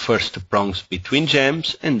add first the prongs between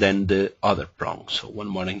gems and then the other prongs. So one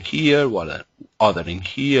more in here, one other in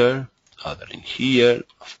here, other in here.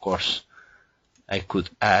 Of course, I could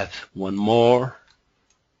add one more.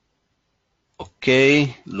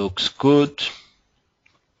 Okay, looks good.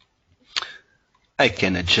 I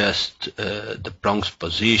can adjust the prongs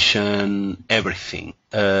position, everything.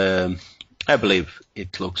 I believe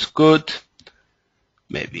it looks good.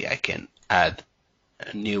 Maybe I can add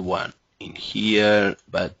a new one in here,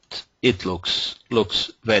 but it looks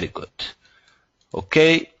very good.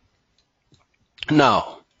 Okay,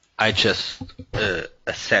 now I just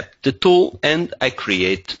accept the tool and I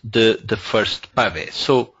create the first pave.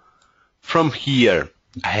 So from here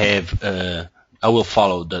I will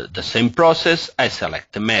follow the same process. I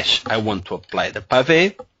select the mesh I want to apply the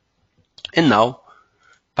pave, and now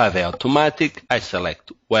pave automatic. I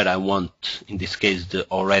select where I want, in this case the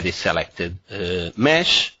already selected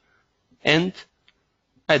mesh, and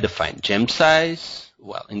I define gem size.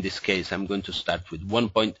 Well, in this case I'm going to start with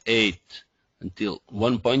 1.8 until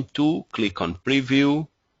 1.2. Click on preview.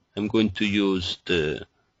 I'm going to use the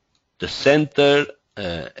center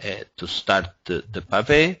to start the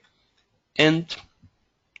pave, and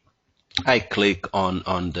I click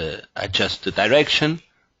on the adjust the direction,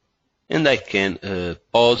 and I can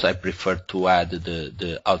pause. I prefer to add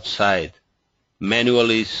the outside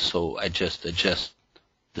manually, so I just adjust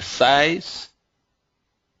the size.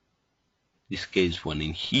 In this case, one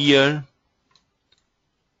in here.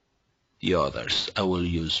 The others I will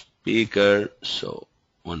use bigger, so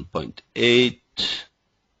 1.8.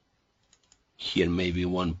 Here maybe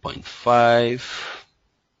 1.5.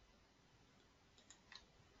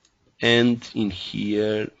 And in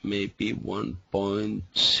here maybe 1.6,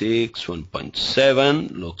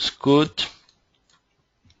 1.7. Looks good.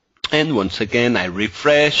 And once again I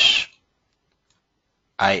refresh.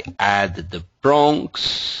 I add the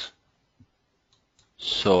prongs,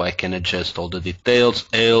 so I can adjust all the details,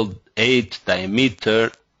 8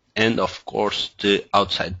 diameter, and of course the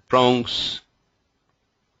outside prongs.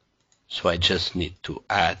 So I just need to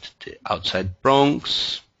add the outside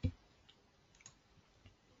prongs.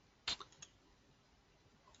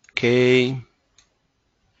 Okay.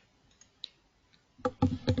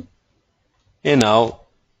 And now,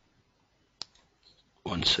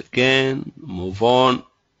 once again, move on.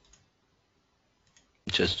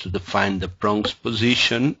 Just to define the prongs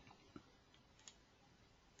position.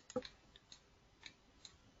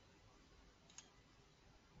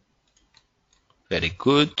 Very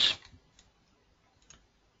good.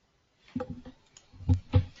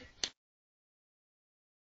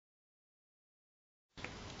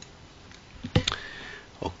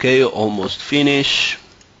 Okay, almost finished.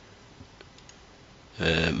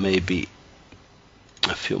 Maybe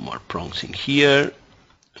a few more prongs in here,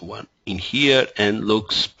 one in here, and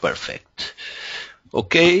looks perfect.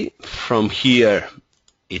 Okay, from here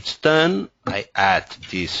it's done, I add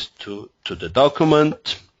this to the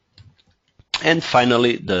document. And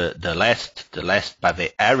finally, the last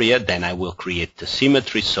pavé area, then I will create the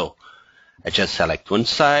symmetry. So I just select one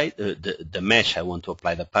side, the mesh I want to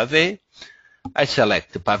apply the pavé. I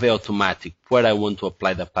select the pavé automatic where I want to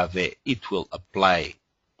apply the pavé. It will apply,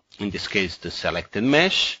 in this case, the selected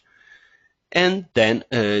mesh. And then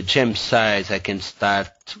gem size, I can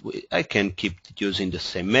keep using the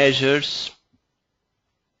same measures.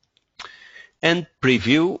 And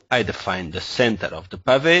preview, I define the center of the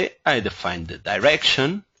pavé, I define the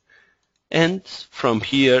direction, and from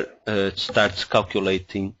here it starts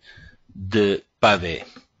calculating the pavé.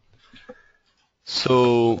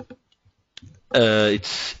 So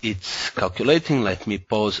it's calculating. Let me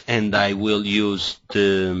pause, and I will use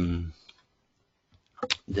the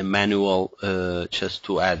manual just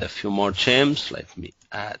to add a few more gems. Let me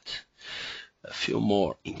add a few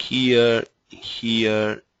more in here,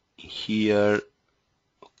 here.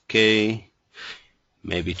 Okay,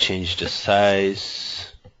 maybe change the size.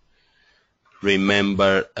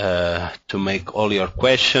 Remember to make all your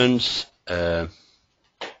questions. Let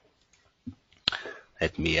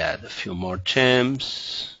me add a few more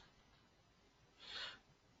gems.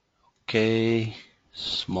 Okay,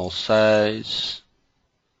 small size.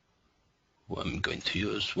 I'm going to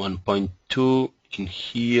use 1.2 in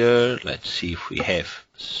here. Let's see if we have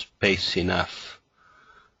space enough.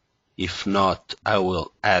 If not, I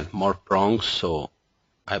will add more prongs, so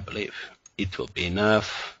I believe it will be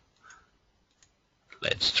enough.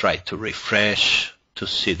 Let's try to refresh to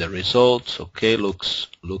see the results. Okay, looks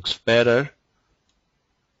better.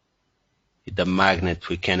 With the magnet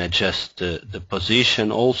we can adjust the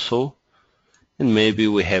position also, and maybe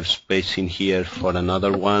we have space in here for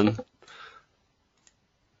another one,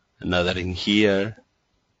 another in here,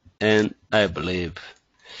 and I believe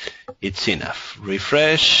it's enough.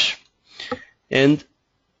 Refresh and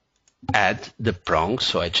add the prongs.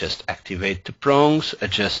 So I just activate the prongs,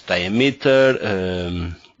 adjust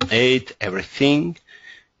diameter, 8, everything,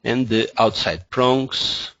 and the outside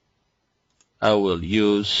prongs I will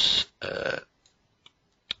use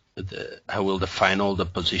I will define all the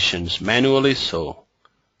positions manually, so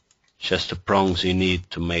just the prongs you need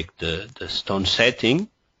to make the stone setting.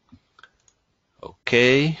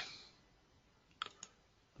 Okay,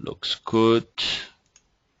 looks good.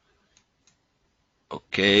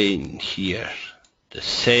 Okay, in here the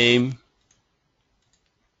same.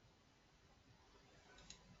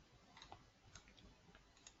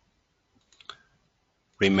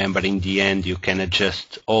 Remember, in the end you can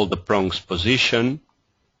adjust all the prongs position.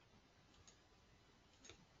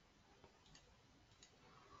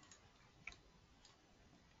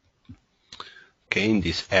 Okay, in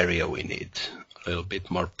this area we need a little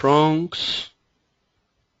bit more prongs.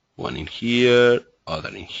 One in here, other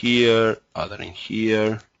in here, other in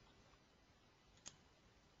here.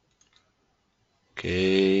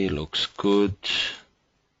 Okay, looks good.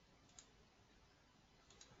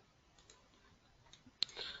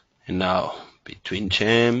 And now between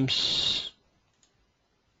gems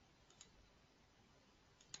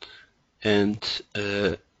and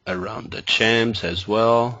around the gems as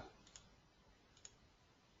well.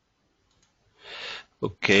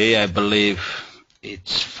 Okay, I believe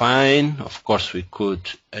it's fine. Of course, we could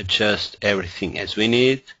adjust everything as we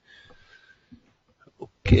need.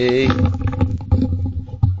 Okay.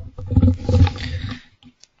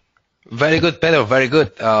 Very good, Pedro, very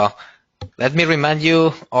good. Let me remind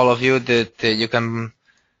you, all of you, that you can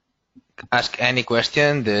ask any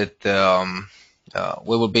question that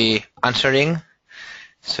we will be answering.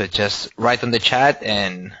 So just write on the chat,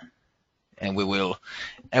 and we will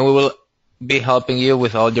be helping you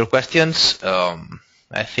with all your questions.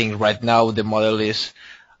 I think right now the model is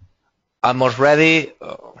almost ready,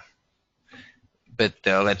 but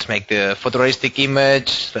let's make the photorealistic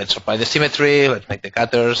image, let's apply the symmetry, let's make the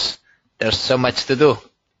cutters. There's so much to do,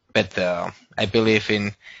 but I believe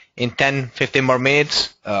in 10-15 more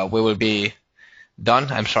minutes we will be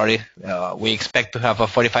done. I'm sorry, we expect to have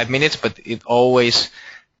 45 minutes, but it always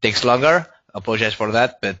takes longer. Apologize for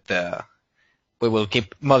that, but we will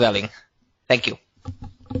keep modeling. Thank you.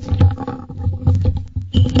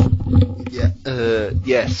 Yeah,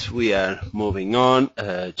 yes, we are moving on.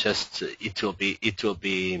 Just it will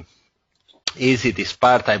be easy, this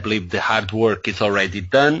part. I believe the hard work is already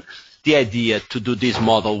done. The idea to do this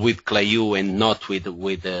model with Clayu and not with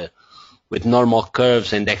normal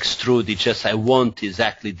curves and extrude, it's just I want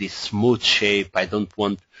exactly this smooth shape. I don't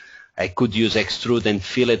want. I could use extrude and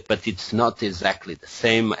fillet, but it's not exactly the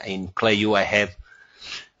same. In Clayu I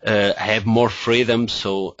have more freedom,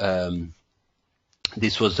 so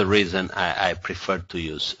This was the reason I preferred to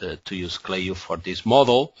use Clayo for this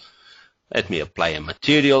model. Let me apply a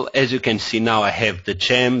material. As you can see now, I have the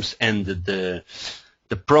gems and the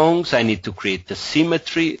prongs. I need to create the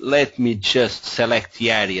symmetry. Let me just select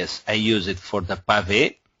the areas. I use it for the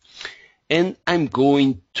pavé. And I'm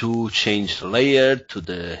going to change the layer to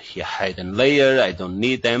the hidden layer. I don't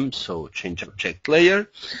need them, so change object layer.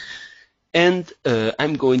 And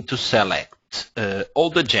I'm going to select all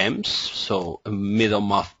the gems, so middle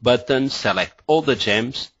mouse button, select all the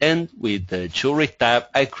gems, and with the jewelry tab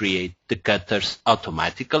I create the cutters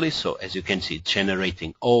automatically. So as you can see, it's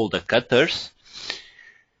generating all the cutters.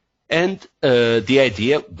 And the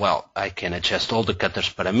idea, well, I can adjust all the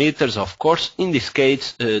cutters parameters, of course. In this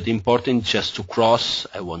case, the important is just to cross.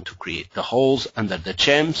 I want to create the holes under the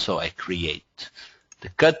gem, so I create the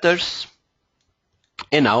cutters.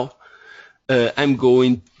 And now I'm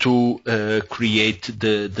going to create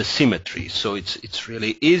the symmetry. So it's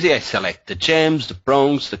really easy. I select the gems, the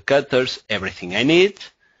prongs, the cutters, everything I need.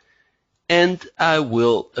 And I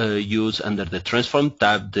will use under the Transform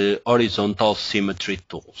tab the Horizontal Symmetry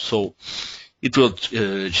tool. So it will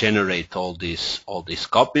generate all these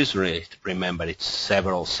copies. Remember, it's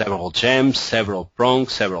several gems, several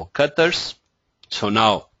prongs, several cutters. So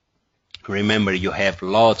now, remember, you have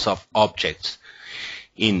lots of objects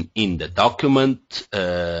in the document.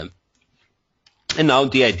 And now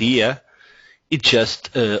the idea, it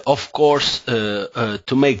just, of course,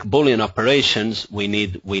 to make Boolean operations, we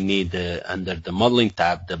need under the modeling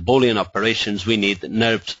tab, the Boolean operations, we need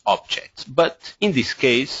NURBS objects. But in this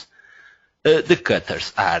case, the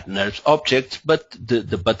cutters are NURBS objects, but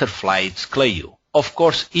the butterfly is Clayo. Of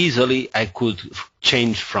course, easily I could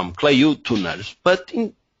change from Clayo to NURBS, but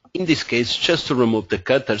in this case, just to remove the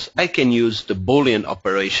cutters, I can use the Boolean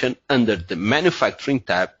operation under the manufacturing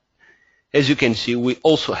tab. As you can see, we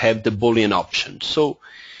also have the Boolean option. So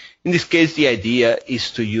in this case, the idea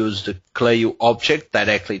is to use the Clayo object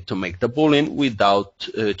directly to make the Boolean without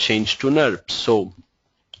change to NURBS. So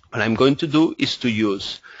what I'm going to do is to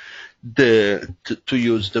use the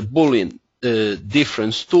Boolean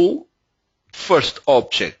difference tool. First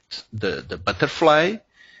object, the butterfly,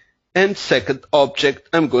 and second object,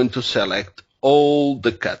 I'm going to select all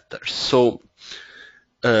the cutters. So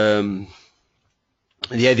the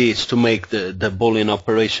idea is to make the Boolean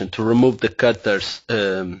operation to remove the cutters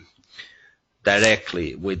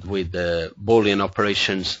directly with the Boolean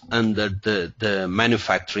operations under the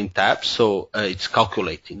manufacturing tab. So it's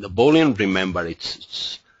calculating the Boolean. Remember,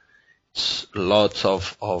 it's lots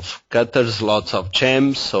of cutters, lots of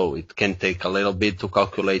gems, so it can take a little bit to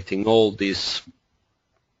calculating all these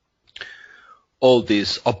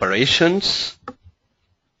operations.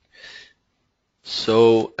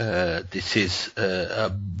 So this is a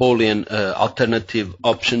Boolean alternative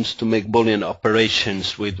options to make Boolean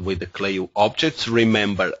operations with the Clayo objects.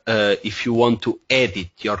 Remember, if you want to edit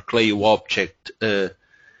your Clayo object,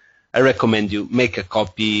 I recommend you make a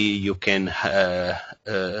copy. You can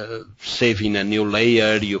save in a new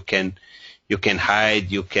layer. You can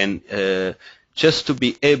hide. You can just to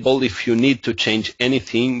be able, if you need to change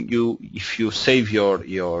anything, if you save your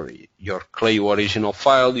Clayo original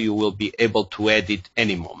file, you will be able to edit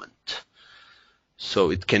any moment. So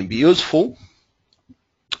it can be useful.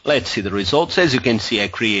 Let's see the results. As you can see, I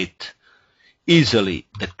create easily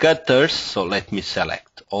the cutters. So let me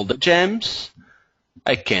select all the gems.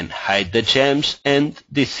 I can hide the gems, and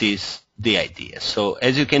this is the idea. So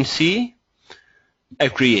as you can see, I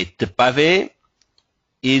create the pavé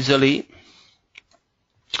easily.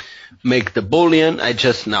 Make the Boolean. I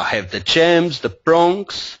just now have the gems, the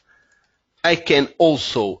prongs. I can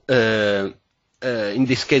also, in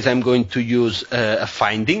this case, I'm going to use a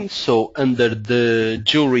finding. So under the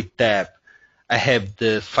jewelry tab, I have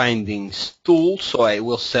the findings tool. So I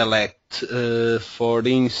will select, for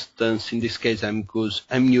instance, in this case, I'm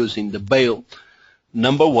using the bail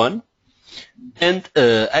number 1. And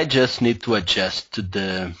I just need to adjust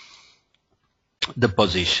the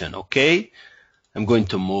position, okay? I'm going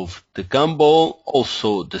to move the gumball,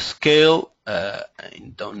 also the scale. I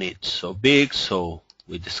don't need so big, so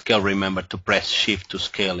with the scale, remember to press Shift to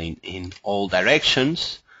scale in all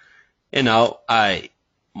directions. And now I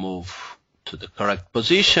move to the correct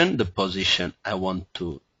position, the position I want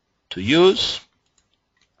to use.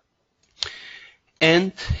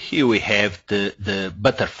 And here we have the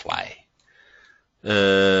butterfly.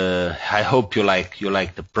 I hope you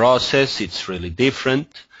like the process. It's really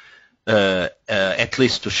different. At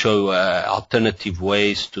least to show alternative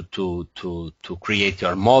ways to create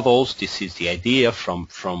your models. This is the idea from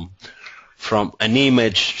an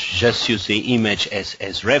image, just use the image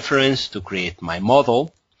as reference to create my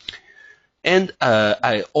model. And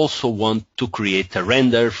I also want to create a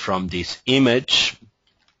render from this image.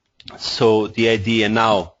 So the idea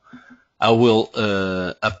now, I will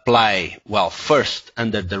apply, well, first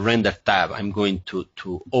under the render tab, I'm going to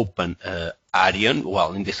open Arion,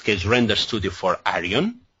 well, in this case, Render Studio for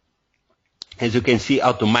Arion. As you can see,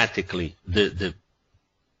 automatically the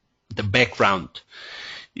background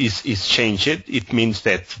is changed. It means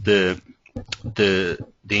that the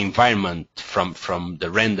environment from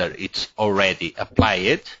the render, it's already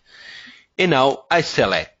applied. And now I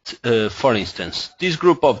select, for instance, this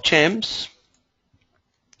group of gems,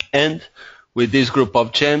 and with this group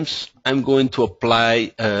of gems, I'm going to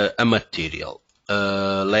apply a material.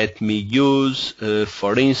 Let me use,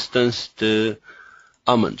 for instance, the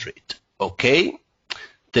almandrite. Okay.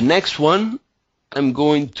 The next one, I'm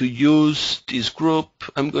going to use this group.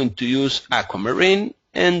 I'm going to use aquamarine,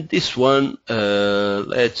 and this one,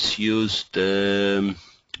 let's use the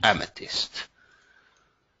amethyst.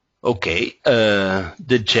 Okay,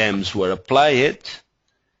 the gems were applied,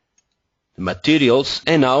 the materials,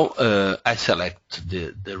 and now I select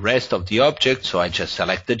the rest of the object. So I just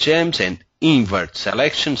select the gems and invert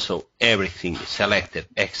selection, so everything is selected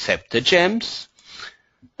except the gems.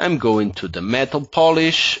 I'm going to the metal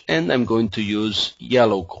polish, and I'm going to use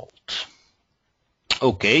yellow gold.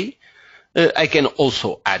 Okay. I can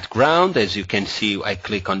also add ground. As you can see, I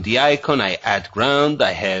click on the icon, I add ground.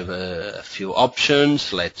 I have a few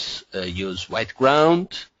options. Let's use white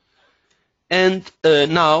ground. And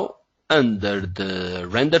now, under the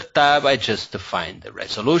render tab, I just define the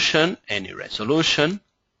resolution, any resolution.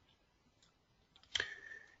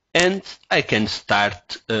 And I can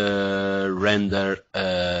start render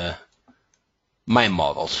my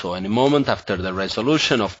model. So in a moment after the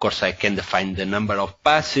resolution, of course, I can define the number of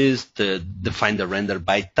passes, define the render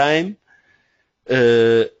by time.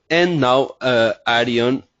 And now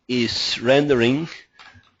Arion is rendering.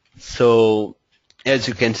 So as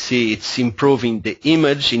you can see, it's improving the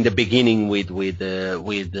image. In the beginning with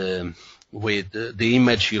the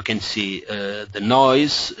image, you can see the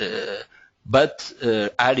noise, but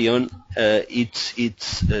Arion,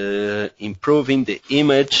 it's improving the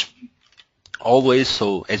image always.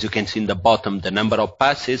 So as you can see in the bottom, the number of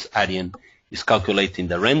passes, Arion is calculating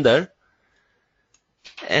the render.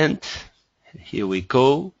 And here we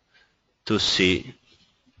go to see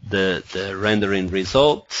the rendering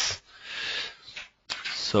results.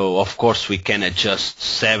 So of course we can adjust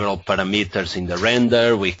several parameters in the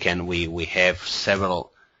render. We have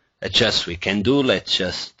several adjusts we can do. Let's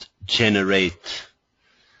just generate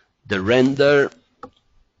the render,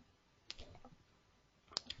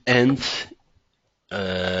 and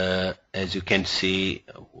as you can see,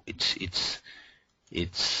 it's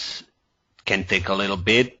can take a little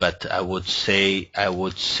bit, but I would say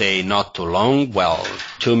not too long. Well,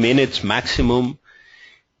 2 minutes maximum.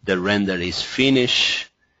 The render is finished.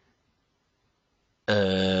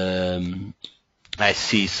 I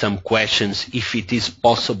see some questions if it is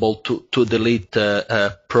possible to delete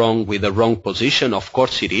a prong with the wrong position. Of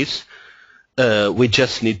course it is. We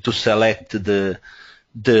just need to select the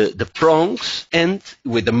prongs, and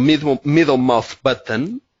with the middle mouse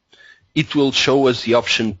button, it will show us the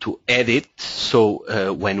option to edit.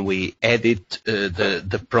 So when we edit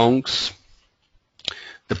the prongs,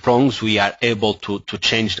 we are able to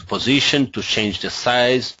change the position, to change the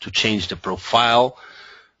size, to change the profile.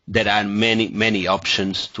 There are many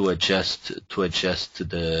options to adjust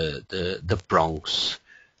the prongs.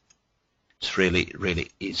 It's really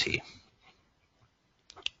easy.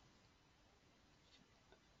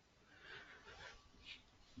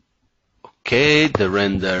 Okay, the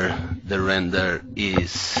render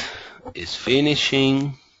is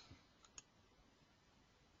finishing.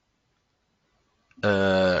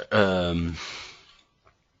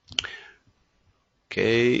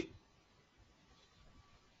 Okay.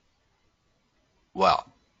 Well,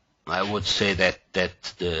 I would say that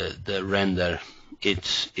the render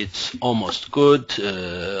it's almost good.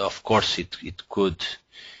 Of course, it could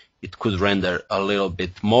render a little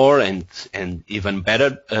bit more and even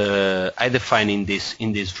better. I define in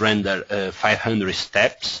this render 500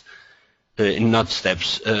 steps, not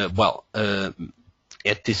steps.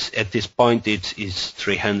 At this point it's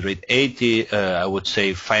 380. I would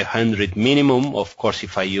say 500 minimum. Of course,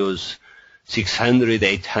 if I use 600,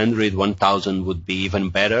 800, 1000 would be even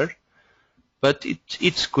better. But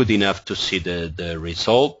it's good enough to see the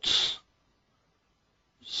results.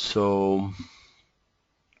 So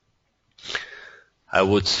I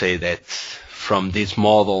would say that from this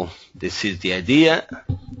model, this is the idea.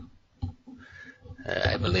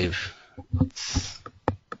 I believe.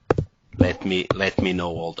 Let me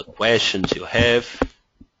know all the questions you have.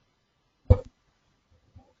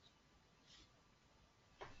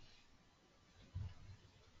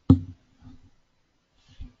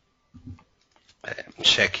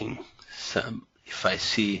 checking if I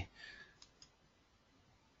see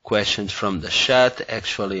questions from the chat.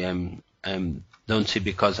 Actually, I'm don't see,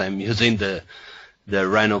 because I'm using the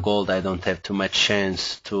RhinoGold. I don't have too much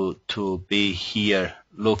chance to be here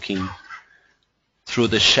looking through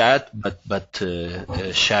the chat, but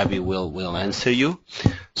Xavi will answer you.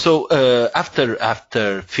 So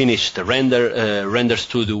after finish the render, Render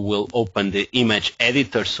Studio will open the image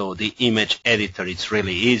editor. So the image editor, it's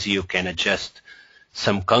really easy. You can adjust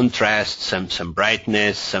some contrast, some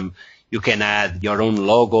brightness, you can add your own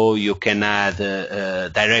logo. You can add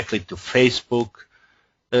directly to Facebook.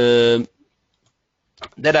 There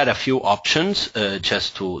are a few options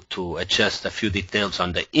just to adjust a few details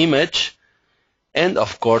on the image. And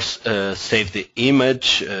of course, save the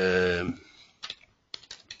image.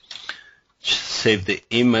 Save the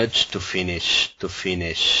image to finish the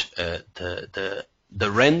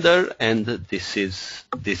render, and this is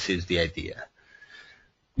the idea.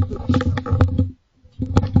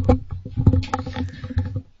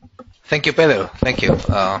 Thank you, Pedro. Thank you.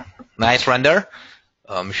 Nice render.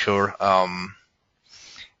 I'm sure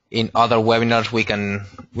in other webinars we can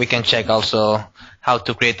check also how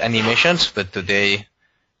to create animations, but today,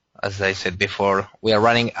 as I said before, we are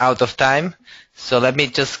running out of time. So let me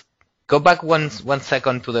just go back one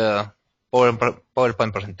second to the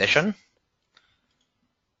PowerPoint presentation.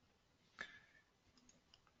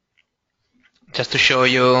 Just to show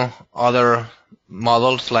you other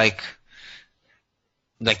models like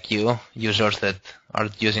you, users that are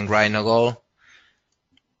using RhinoGold.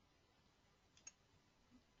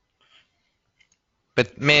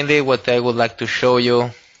 But mainly what I would like to show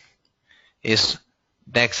you is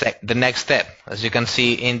the next step. As you can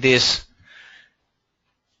see in this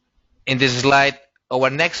slide, our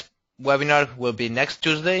next webinar will be next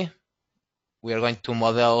Tuesday. We are going to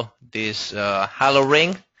model this halo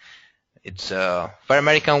ring. It's a very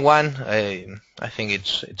American one. I think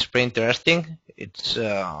it's pretty interesting. It's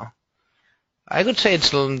I would say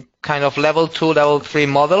it's kind of level 2, level 3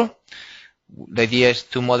 model. The idea is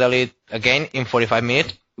to model it again in 45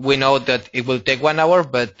 minutes. We know that it will take 1 hour,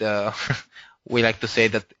 but we like to say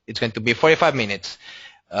that it's going to be 45 minutes.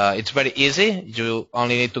 It's very easy. You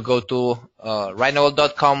only need to go to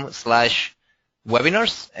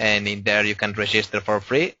rhinogold.com/webinars, and in there you can register for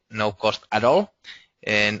free, no cost at all.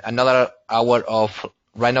 And another hour of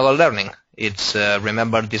RhinoGold learning. It's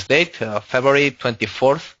remember this date, February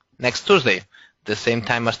 24th, next Tuesday, the same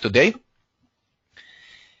time as today.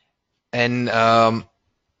 And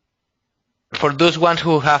for those ones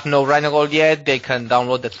who have no RhinoGold yet, they can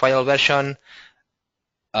download the trial version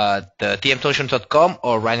at tmsolutions.com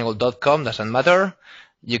or rhinogold.com, doesn't matter.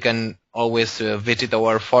 You can always visit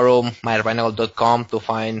our forum, myrhinogold.com, to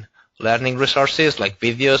find learning resources like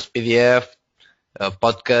videos, PDF,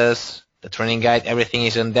 podcasts, the training guide, everything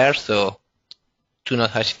is in there. So do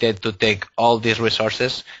not hesitate to take all these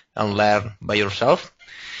resources and learn by yourself.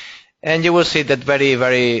 And you will see that very,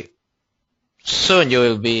 very soon you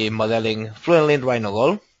will be modeling fluently in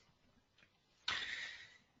RhinoGold.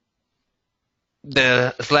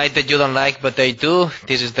 The slide that you don't like, but I do,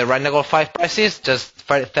 this is the RhinoGold 5 prices, just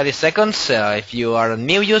 30 seconds. If you are a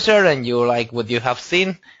new user and you like what you have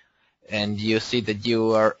seen, and you see that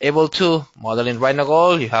you are able to model in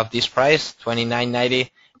RhinoGold, you have this price, $29.90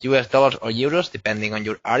 US dollars or euros, depending on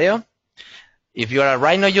your area. If you are a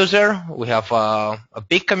Rhino user, we have a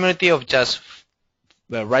big community of just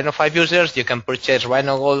Rhino 5 users. You can purchase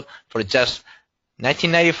RhinoGold for just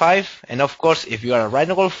 $19.95. And of course, if you are a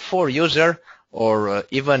RhinoGold 4 user or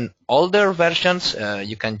even older versions,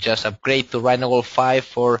 you can just upgrade to RhinoGold 5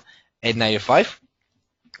 for $8.95.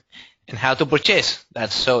 And how to purchase?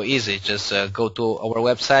 That's so easy. Just go to our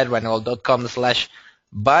website,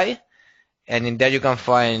 rhinogold.com/buy, and in there you can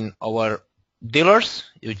find our dealers.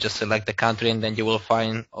 You just select the country, and then you will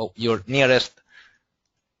find your nearest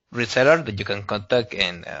reseller that you can contact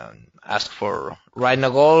and ask for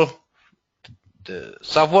RhinoGold, the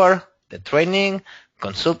software, the training,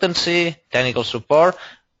 consultancy, technical support,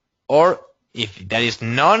 or if there is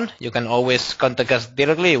none, you can always contact us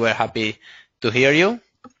directly. We're happy to hear you.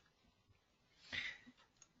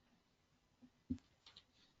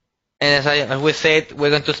 And as we said, we're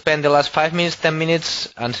going to spend the last 5 minutes, 10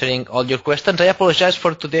 minutes answering all your questions. I apologize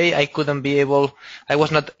for today. I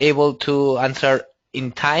was not able to answer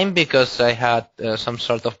in time because I had some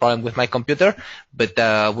sort of problem with my computer, but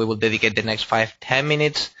we will dedicate the next 5-10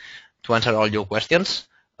 minutes to answer all your questions.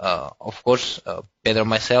 Of course, Pedro and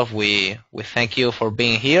myself, we thank you for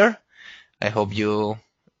being here. I hope you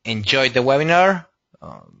enjoyed the webinar.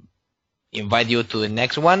 Invite you to the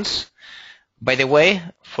next ones. By the way,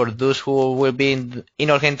 for those who will be in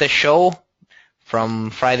our Gente show from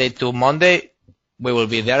Friday to Monday, we will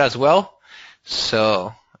be there as well.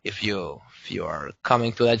 So if you are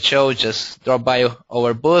coming to that show, just drop by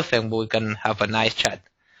our booth and we can have a nice chat.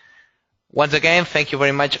 Once again, thank you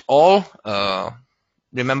very much all.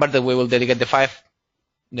 Remember that we will dedicate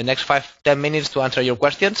the next 5-10 minutes to answer your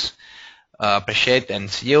questions. Appreciate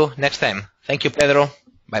and see you next time. Thank you, Pedro.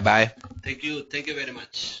 Bye-bye. Thank you very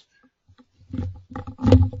much.